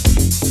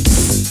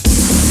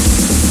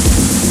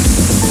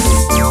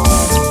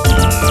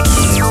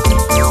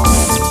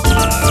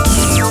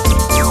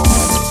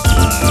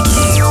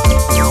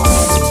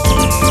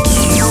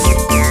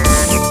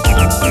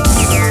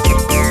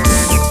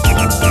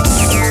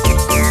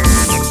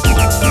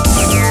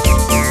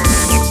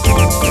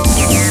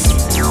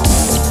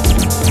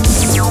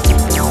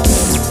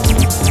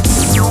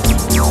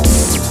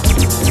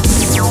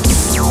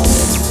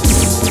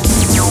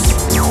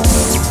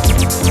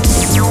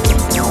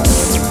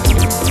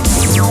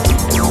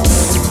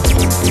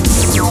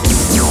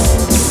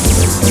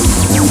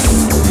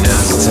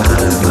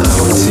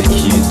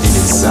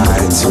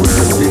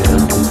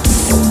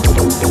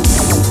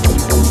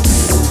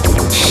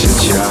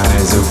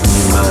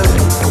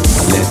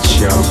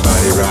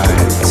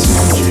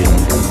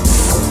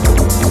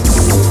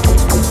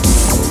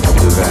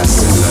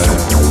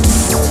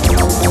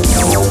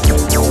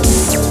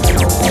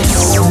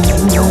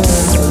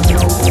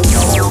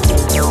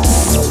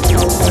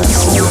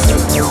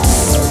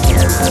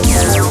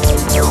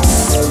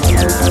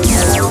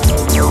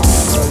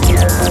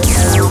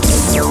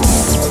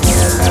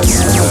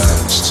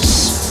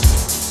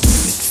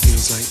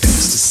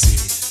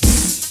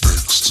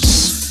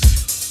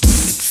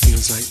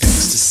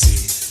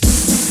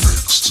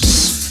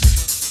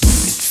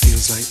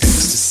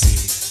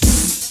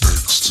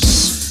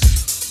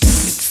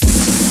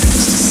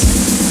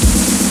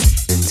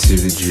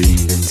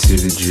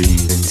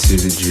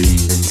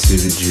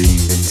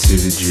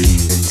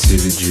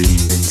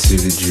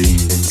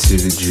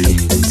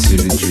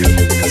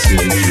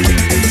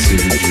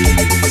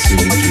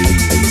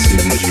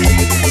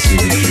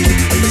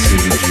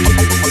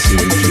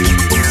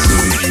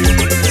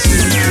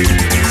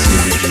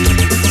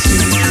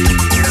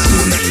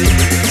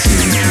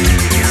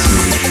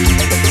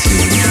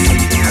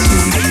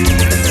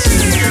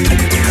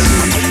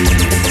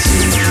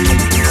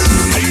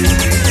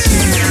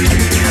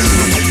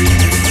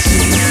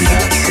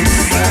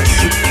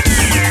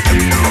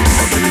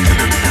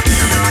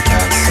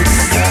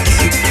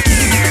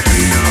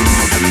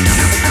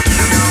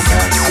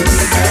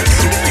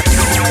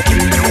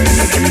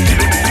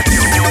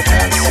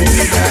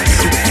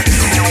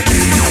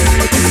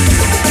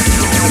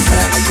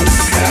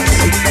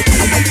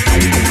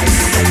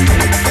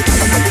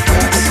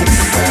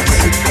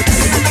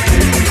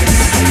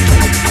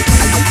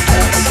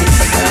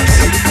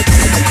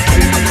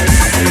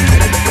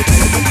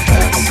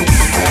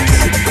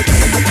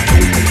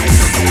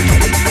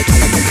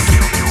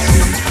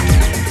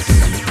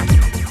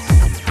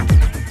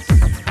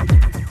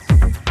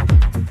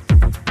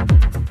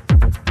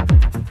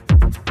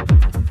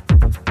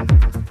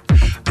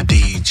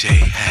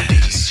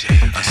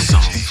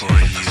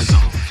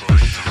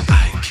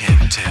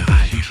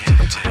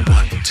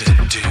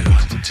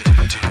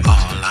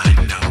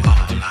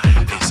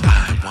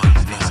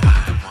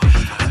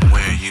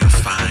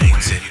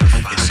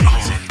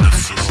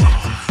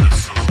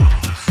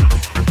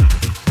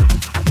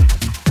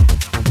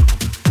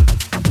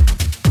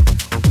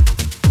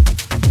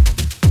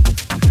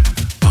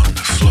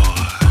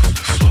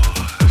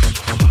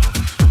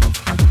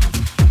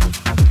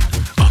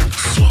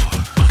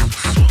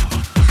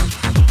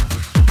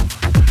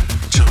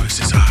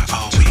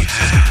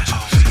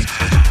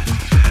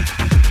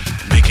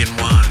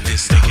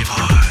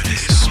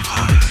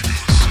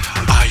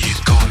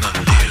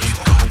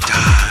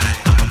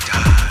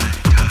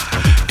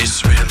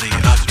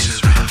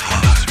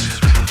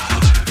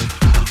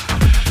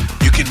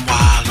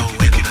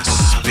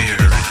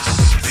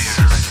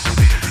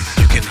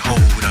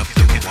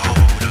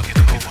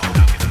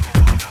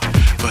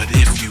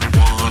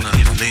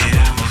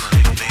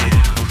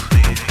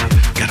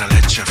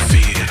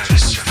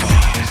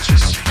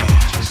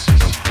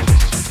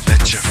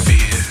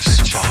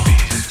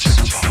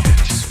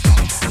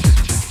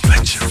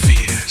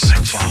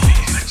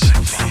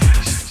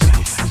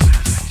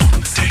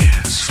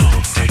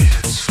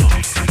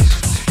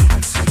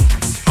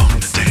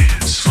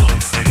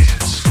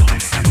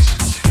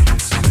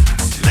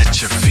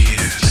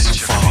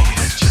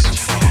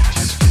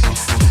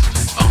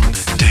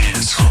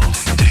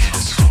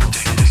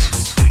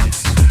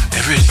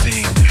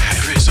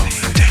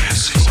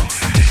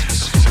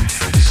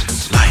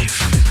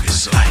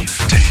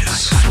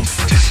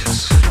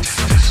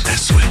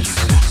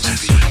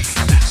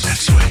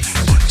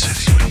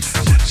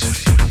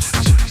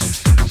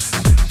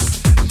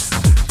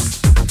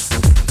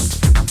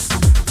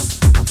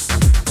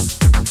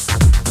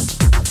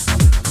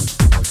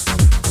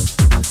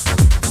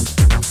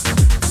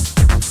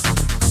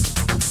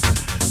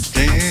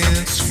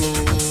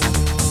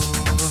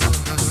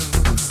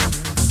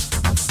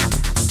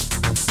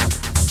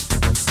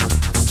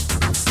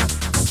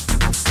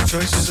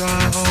 choices are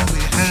all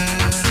we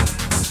had.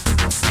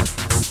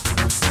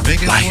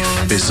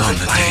 Life is on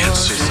the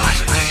dance floor.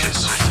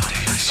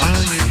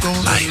 Are you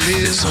gonna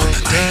live or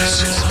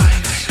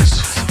die?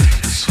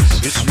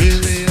 It's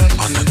really up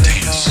on the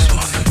dance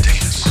floor.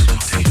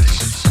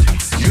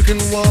 You can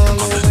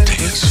wallow in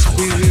the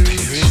spirit.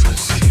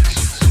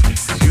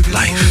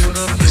 Life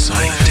is on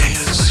the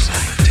dance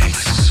floor.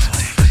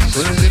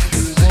 But if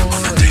you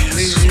wanna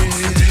live,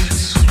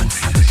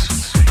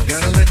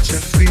 gotta let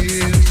your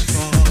fears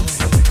fall.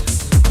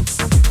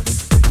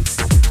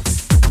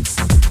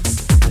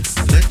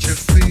 Let your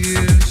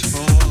fears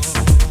fall.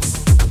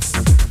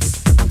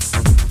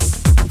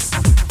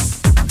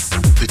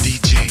 The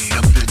DJ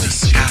up in the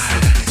sky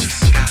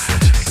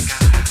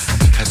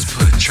has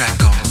put a track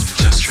on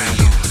just for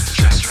you.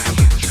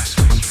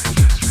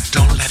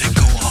 Don't let it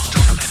go off.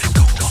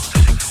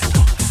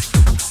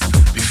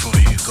 Before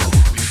you go.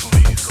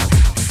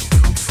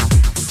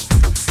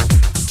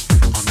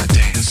 On the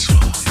dance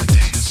floor.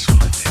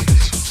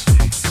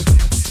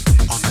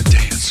 On the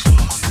dance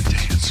floor.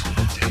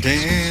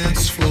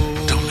 Dance floor.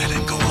 Don't let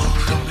it go off.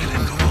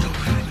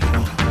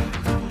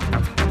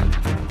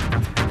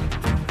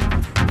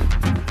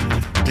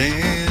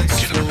 Dance floor.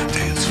 Get on the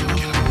dance floor.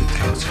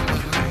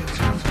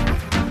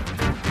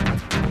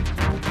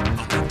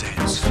 On the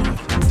dance floor.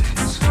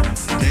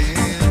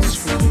 Dance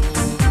floor.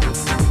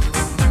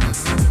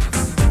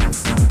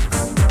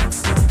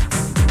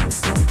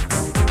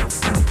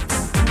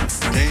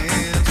 Dance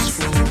floor. Dance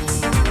floor.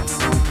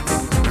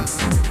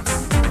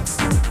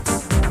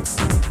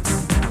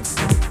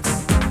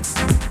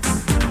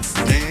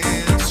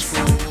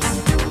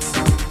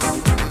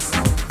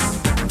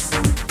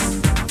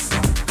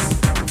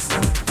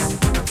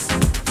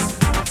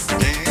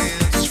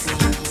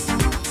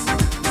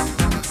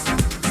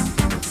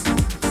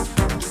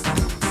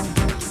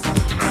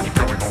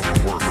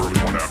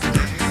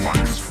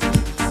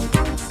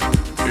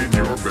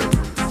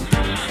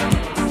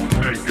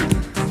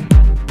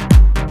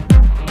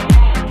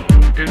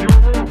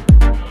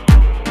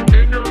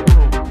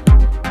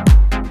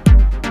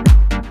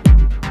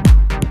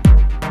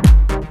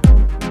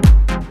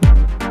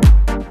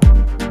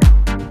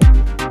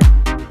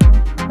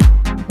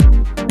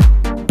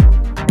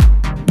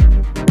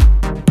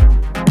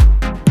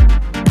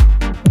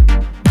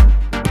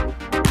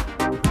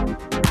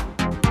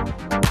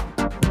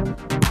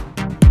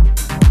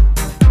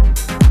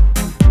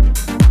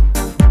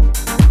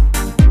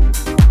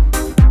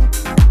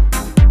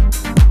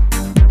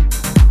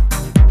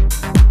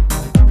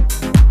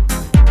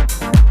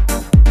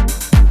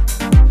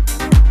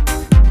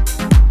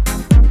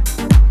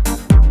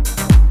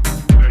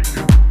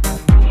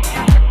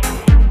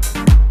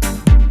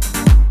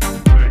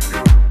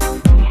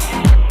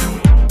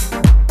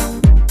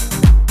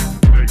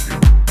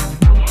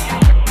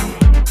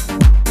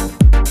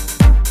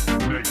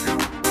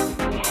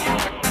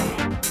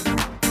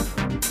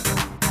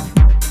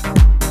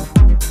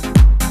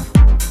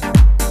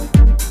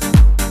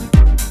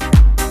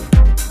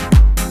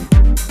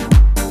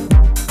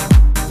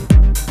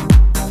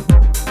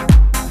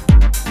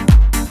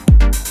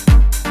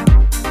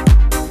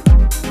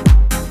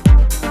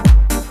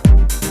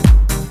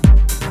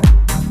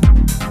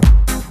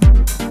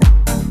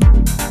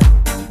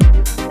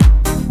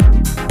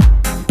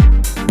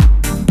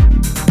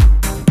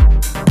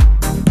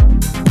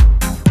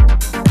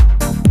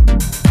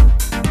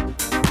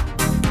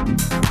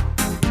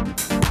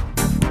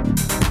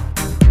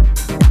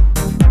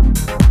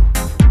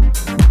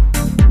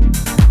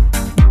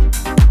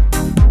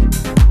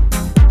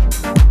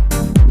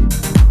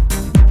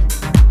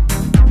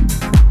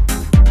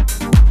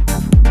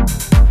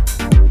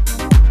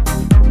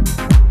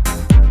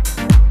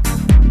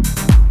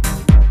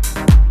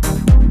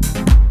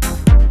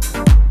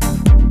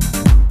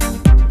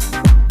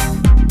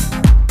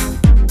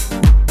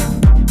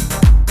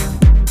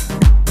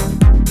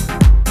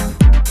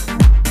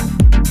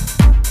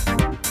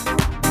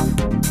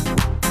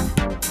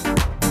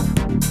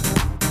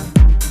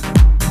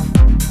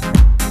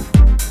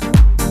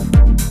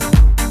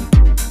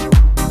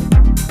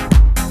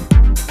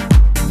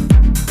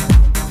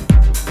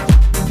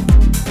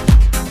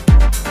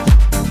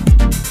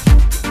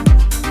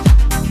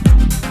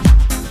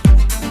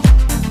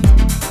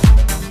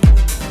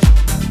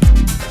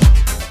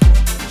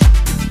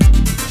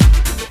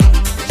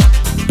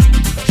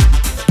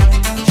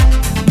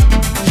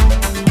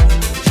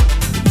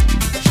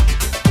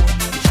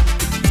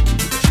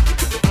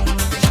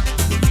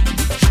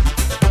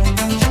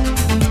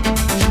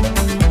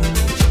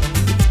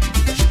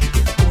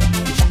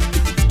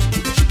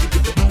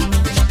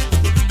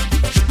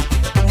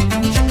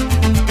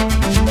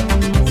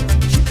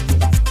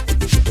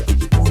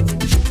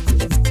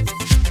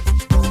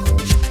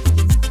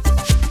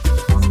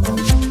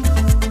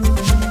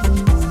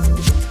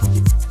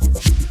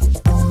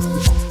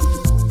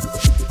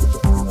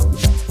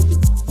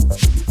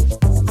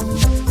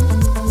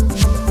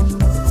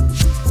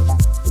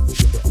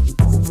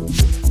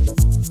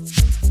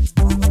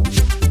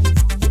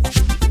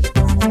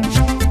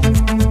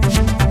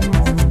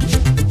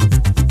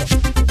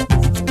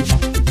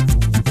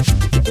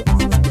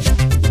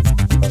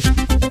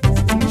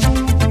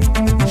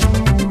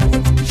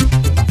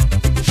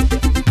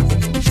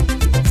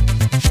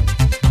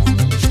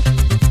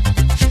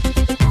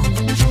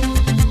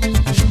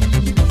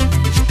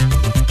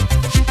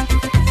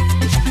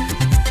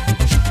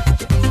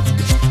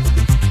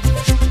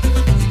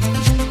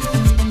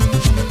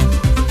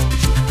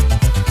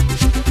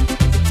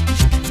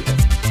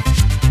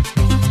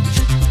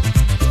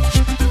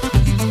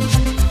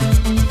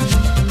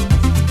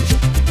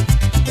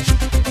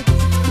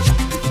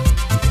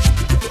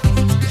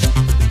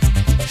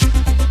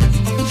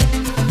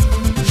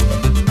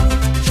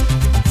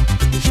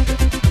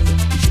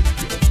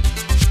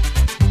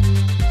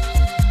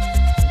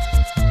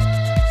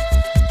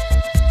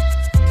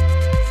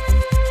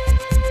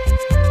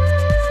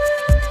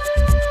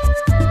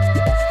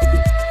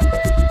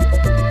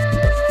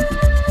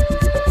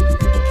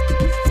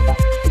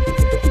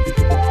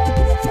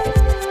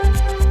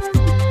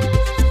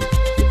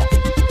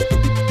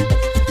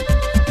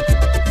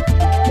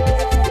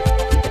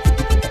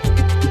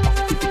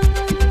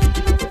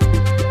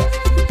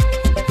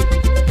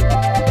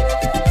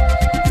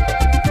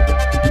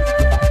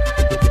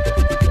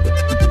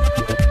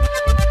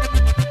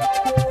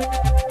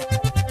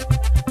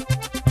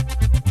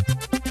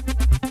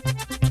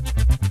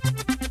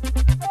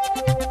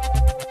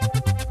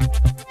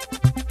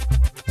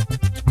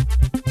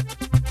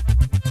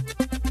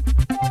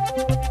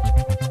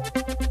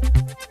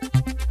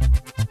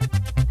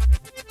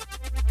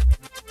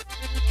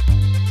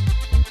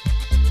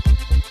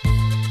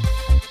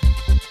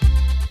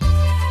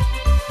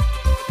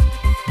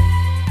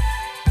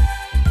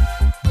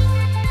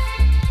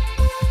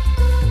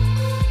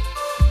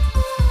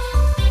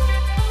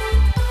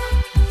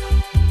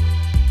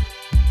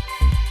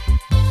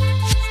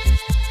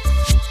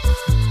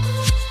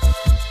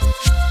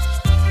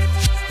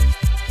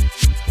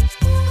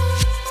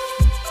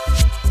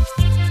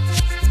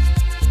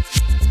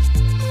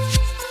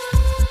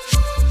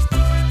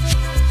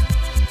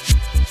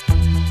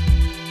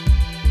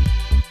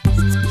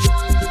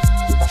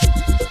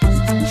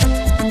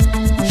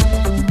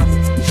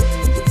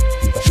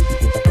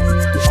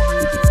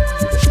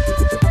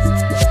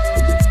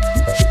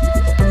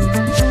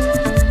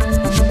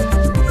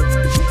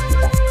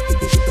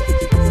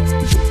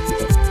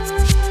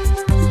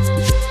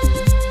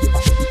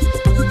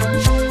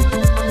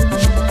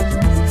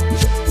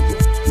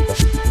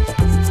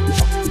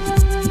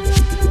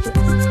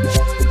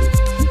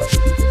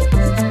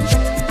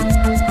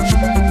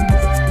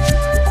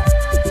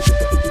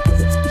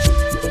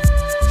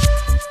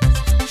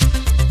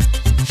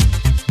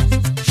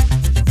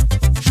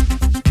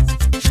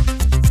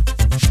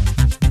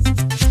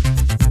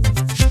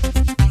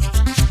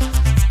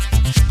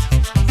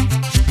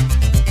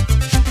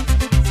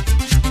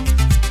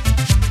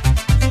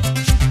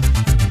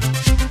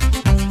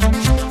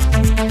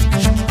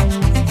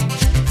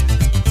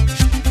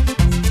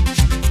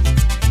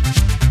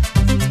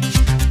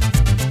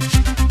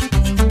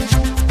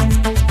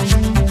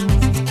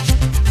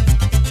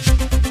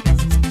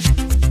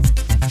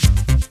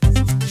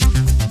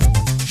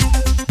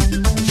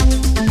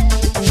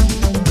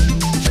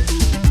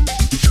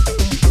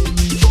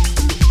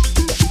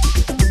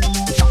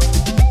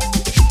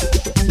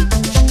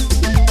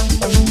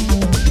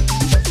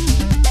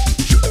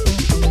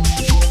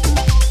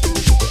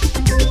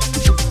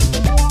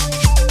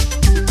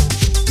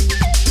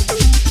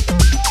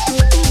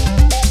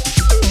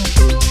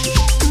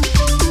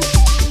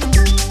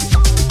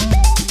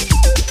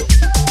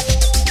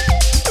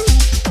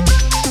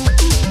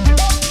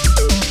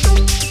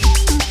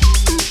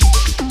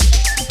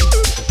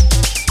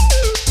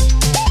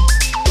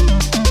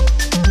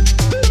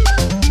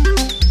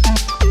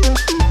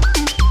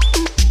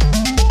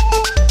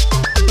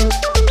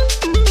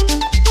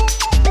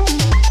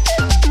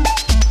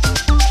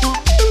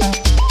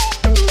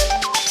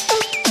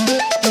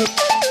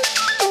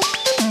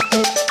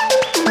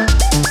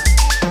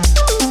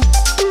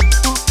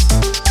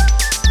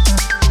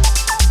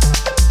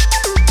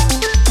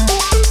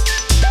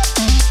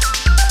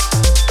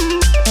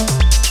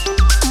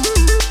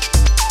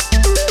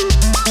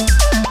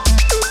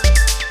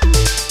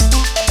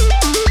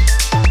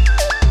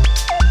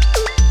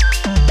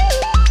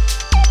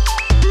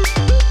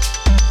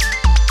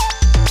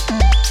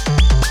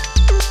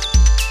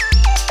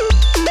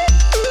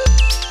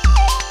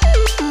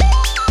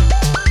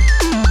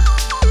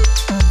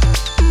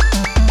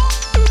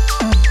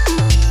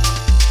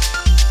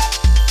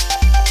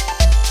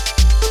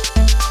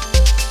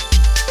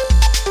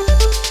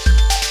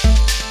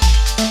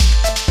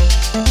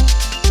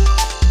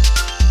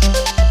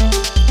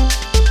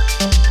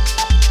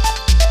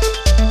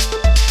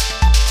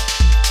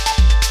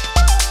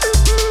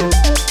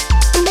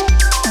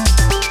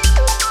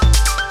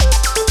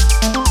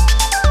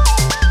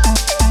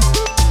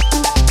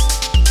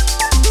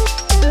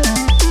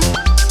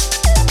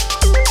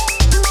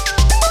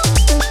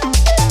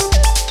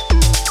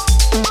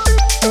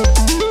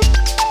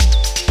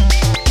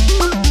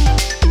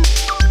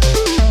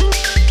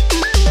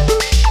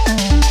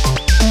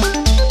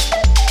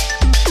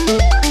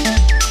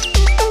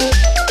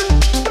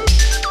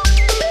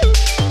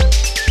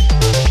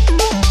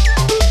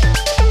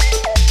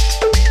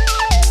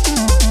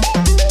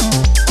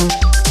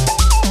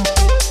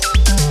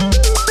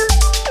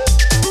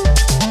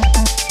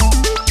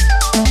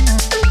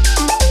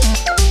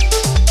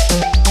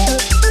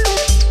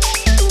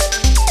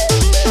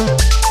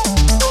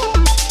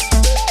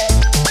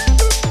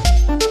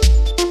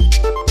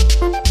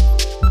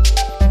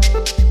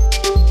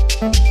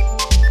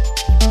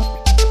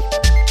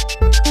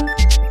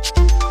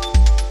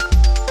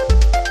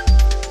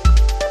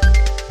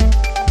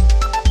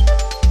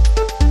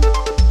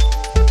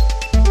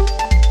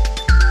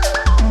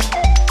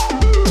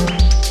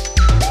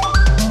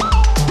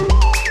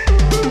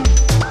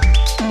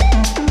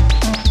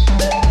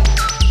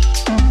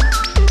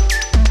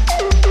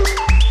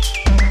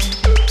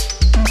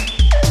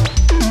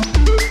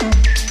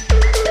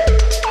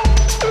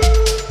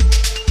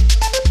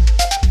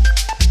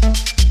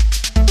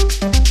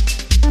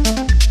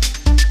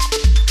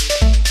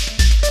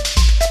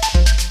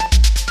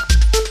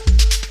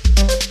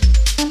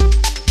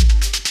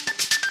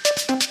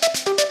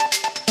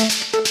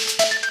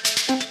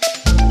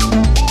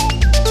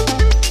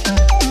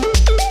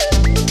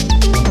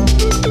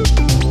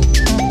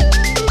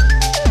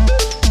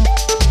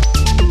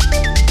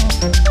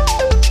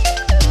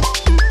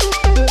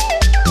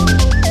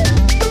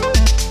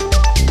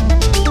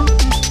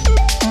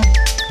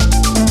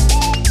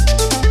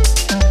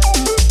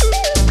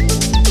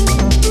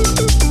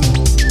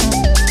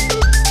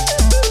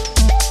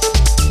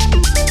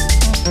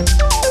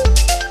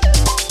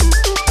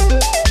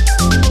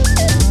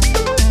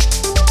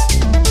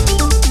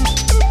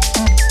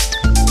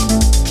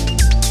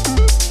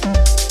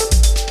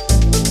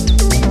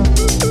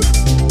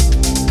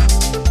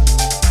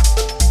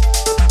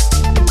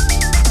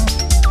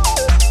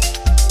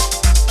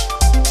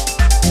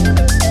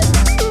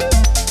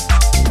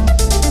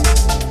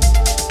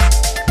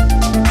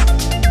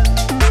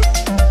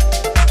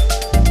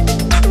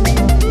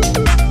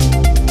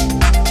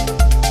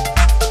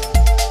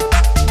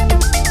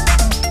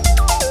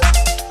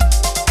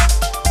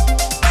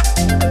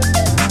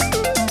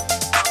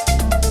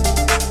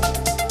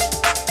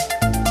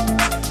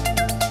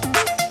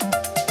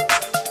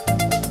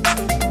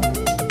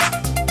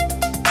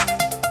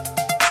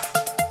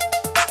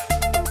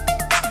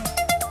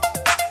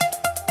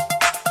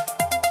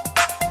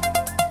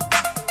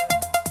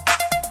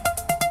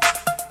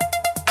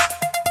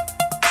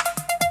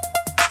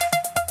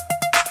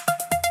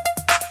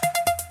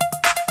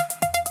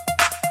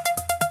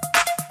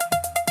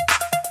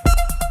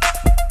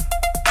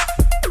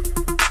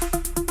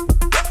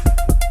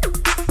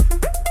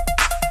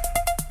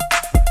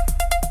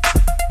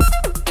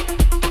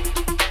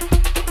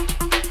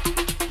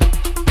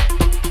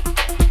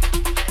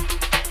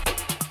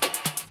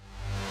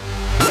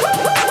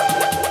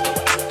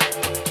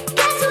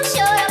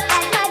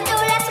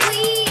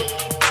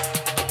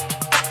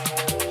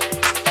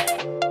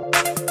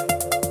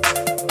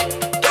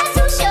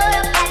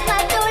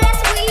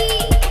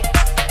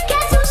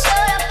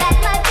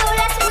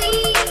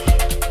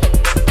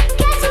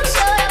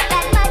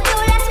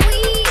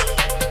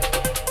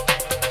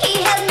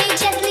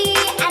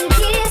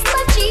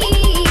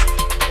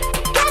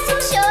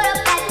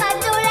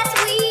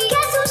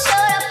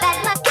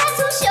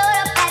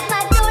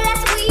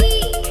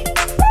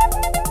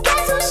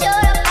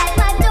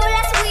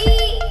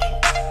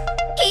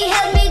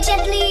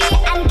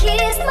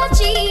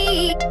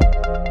 cheek.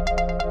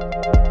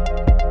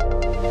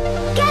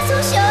 Guess who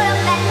showed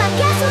up at my,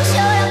 guess who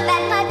showed up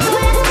at my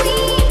door last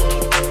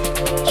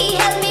week? He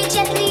held me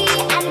gently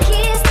and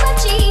kissed my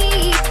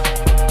cheek.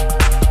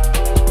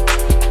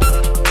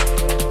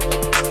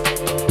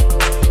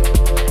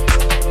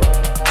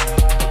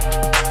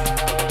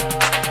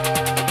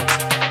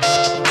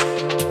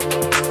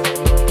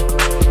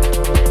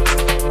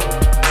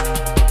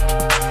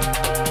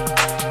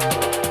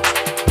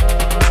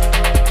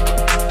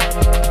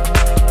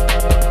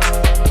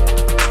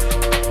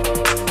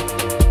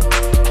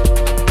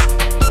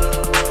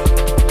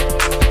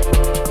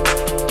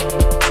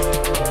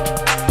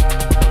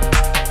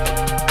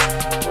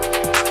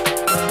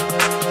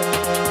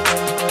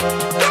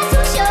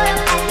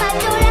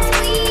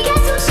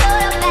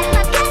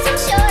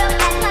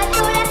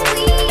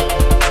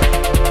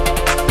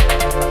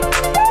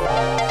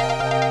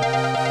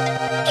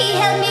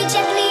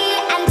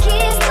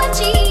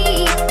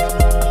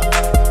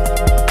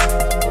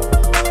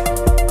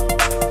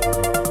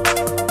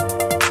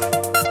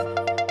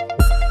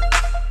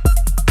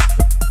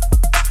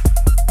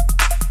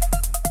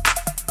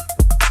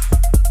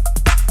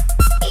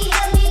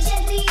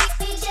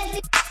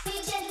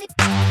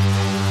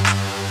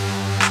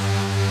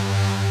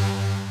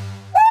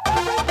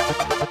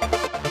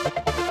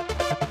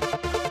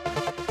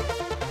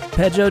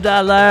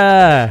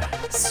 Petrodollar.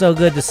 So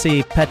good to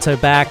see Petro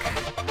back.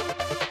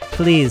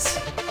 Please,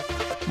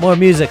 more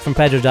music from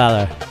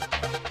Petrodollar.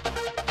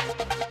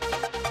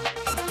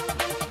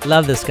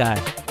 Love this guy.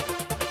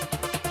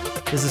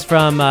 This is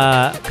from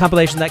a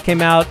compilation that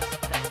came out,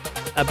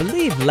 I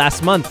believe,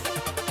 last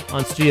month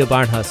on Studio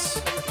Barnhus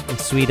in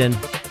Sweden.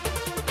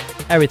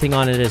 Everything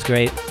on it is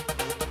great.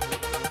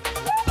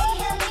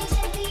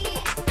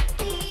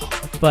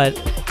 But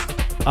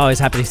always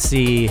happy to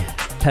see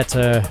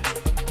Petro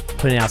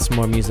putting out some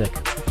more music.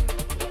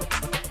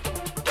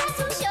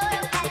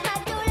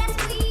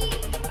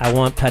 I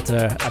want Petro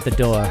at the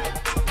door.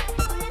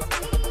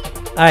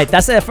 Alright,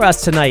 that's it for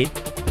us tonight.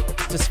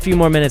 Just a few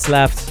more minutes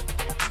left.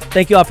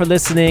 Thank you all for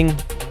listening.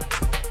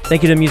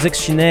 Thank you to Music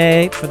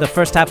Shine for the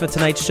first half of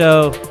tonight's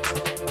show.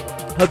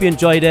 Hope you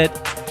enjoyed it.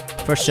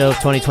 First show of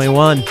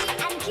 2021.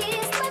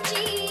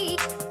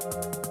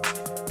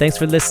 Thanks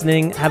for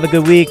listening. Have a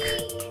good week.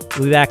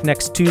 We'll be back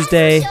next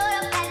Tuesday.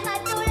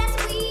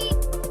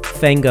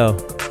 Fango.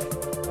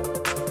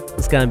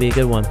 It's gonna be a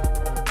good one.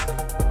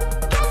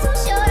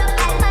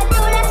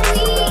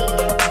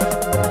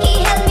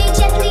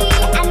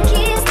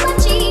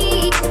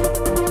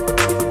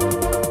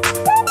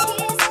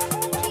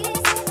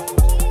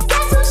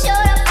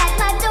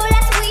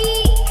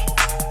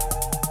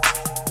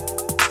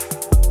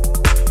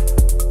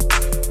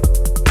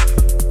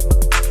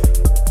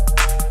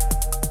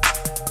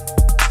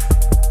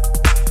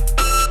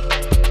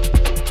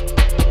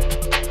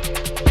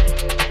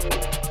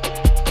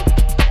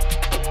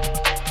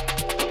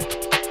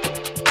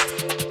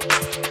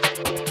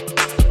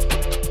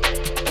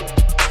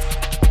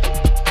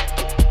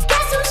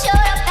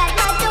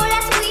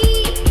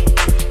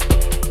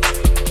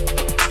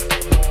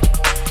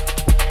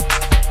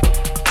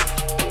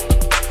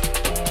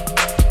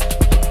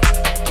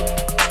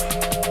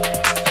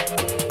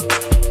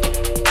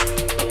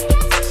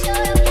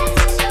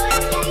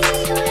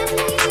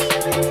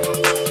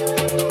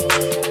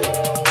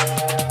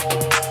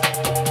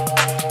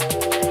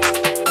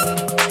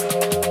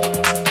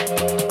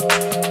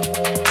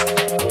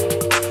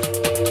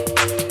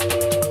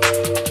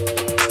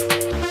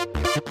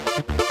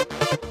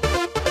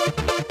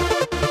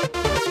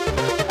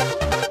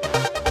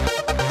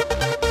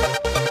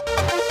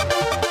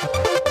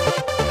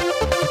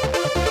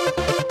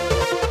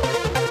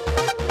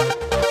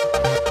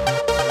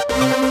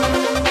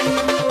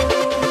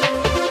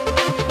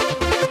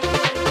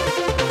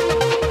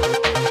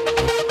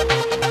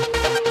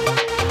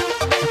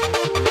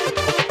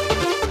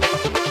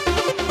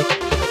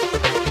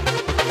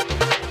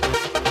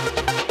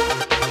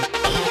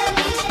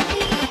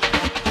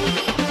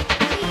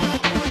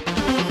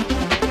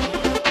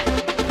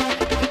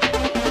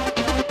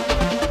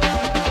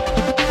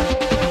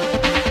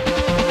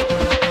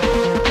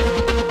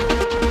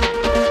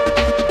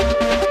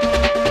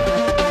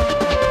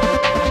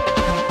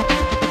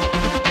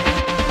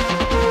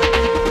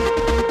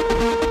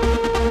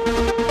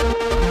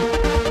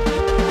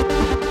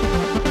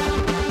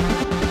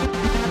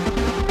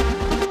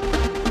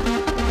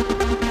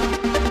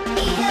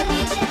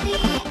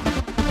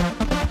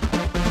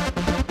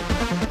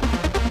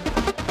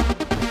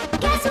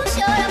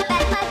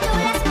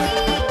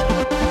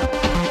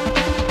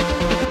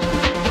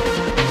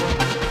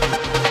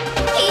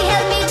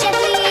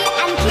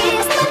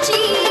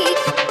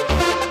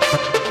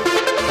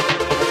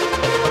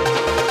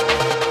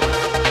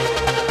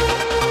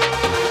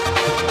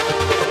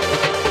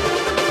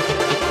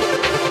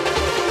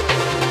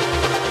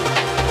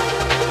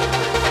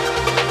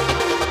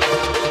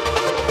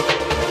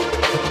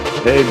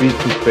 Hey, Beats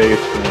in Space,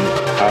 and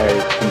hi,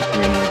 Tim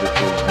Sweeney. This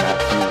is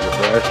Matthew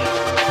Refresh.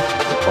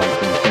 I'm calling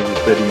from Kansas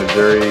City,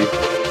 Missouri.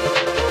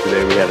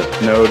 Today we had a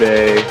snow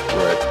day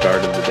where I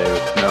started the day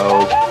with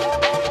snow,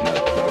 and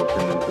that snow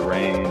turned into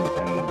rain,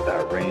 and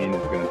that rain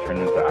is going to turn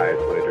into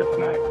ice later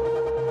tonight.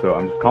 So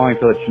I'm just calling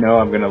to let you know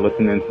I'm going to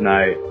listen in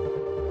tonight.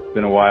 It's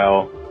been a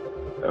while.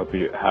 I hope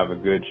you have a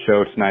good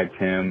show tonight,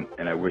 Tim,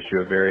 and I wish you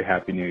a very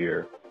happy new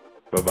year.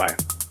 Bye-bye.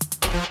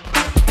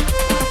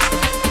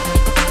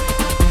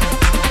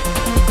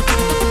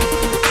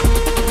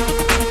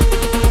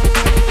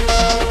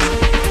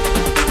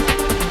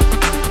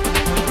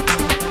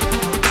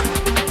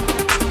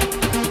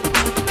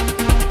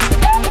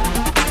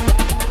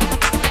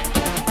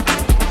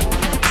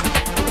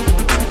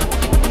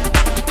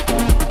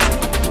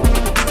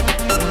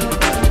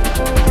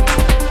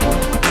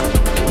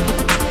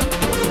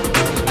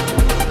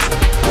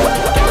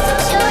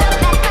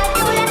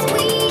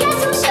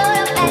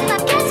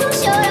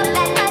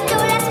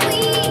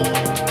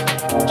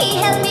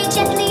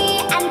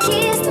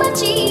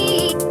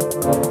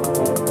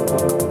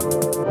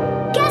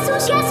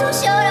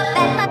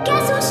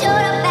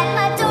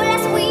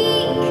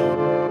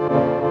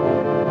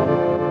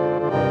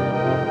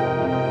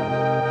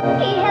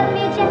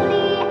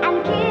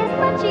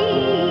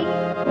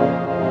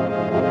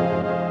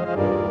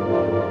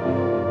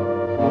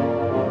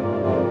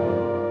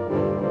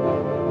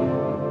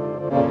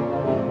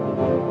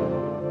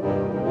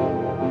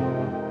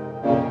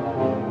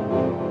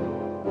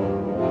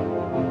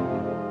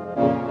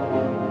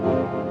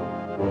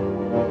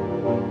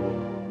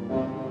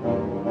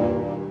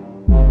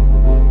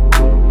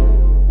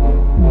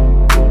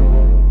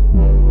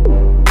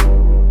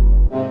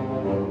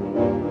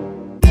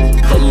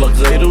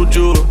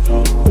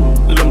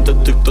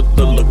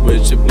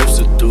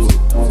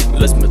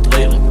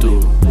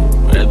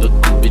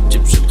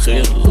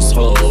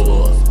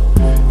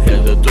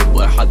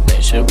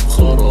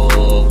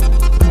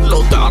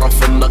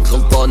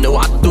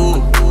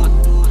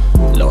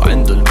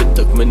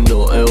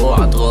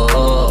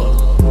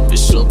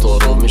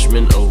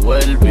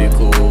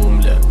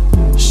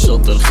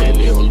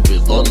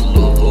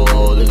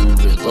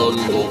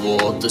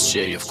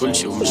 شايف كل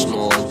شي ومش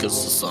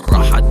ناقص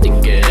الصراحة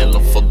تنقال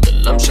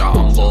افضل امشي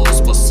عم باص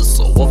بس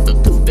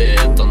الصوافق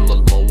تبات ان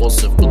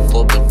المواصف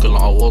بتطابق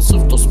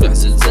العواصف تصبح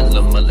زلزال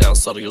لما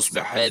الاعصار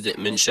يصبح هادئ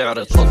من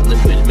شعر تفضل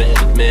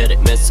بالمال مارق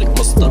ماسك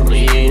مصدر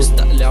ريس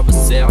تقلع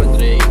بالساعد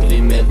رايق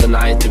لماذا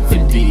نعاتب في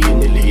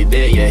الدين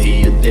الهداية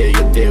هي الداية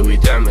تداوي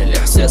تعمل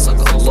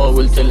احساسك الله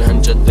قلت لها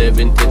جداب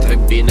انت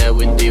تحبينا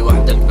وانتي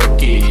وحدك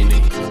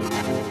بكيني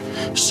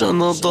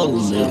عشان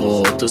اضلني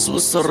غاطس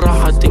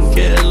والصراحة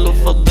تنكال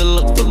افضل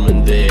اكتر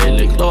من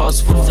ذلك لو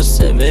عصفور في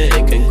السماء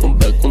كنكون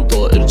بكون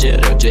طائر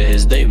جارح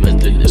جاهز دايما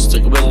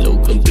للاستقبال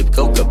لو كنت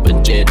بكوكب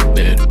بتجانب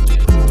بارد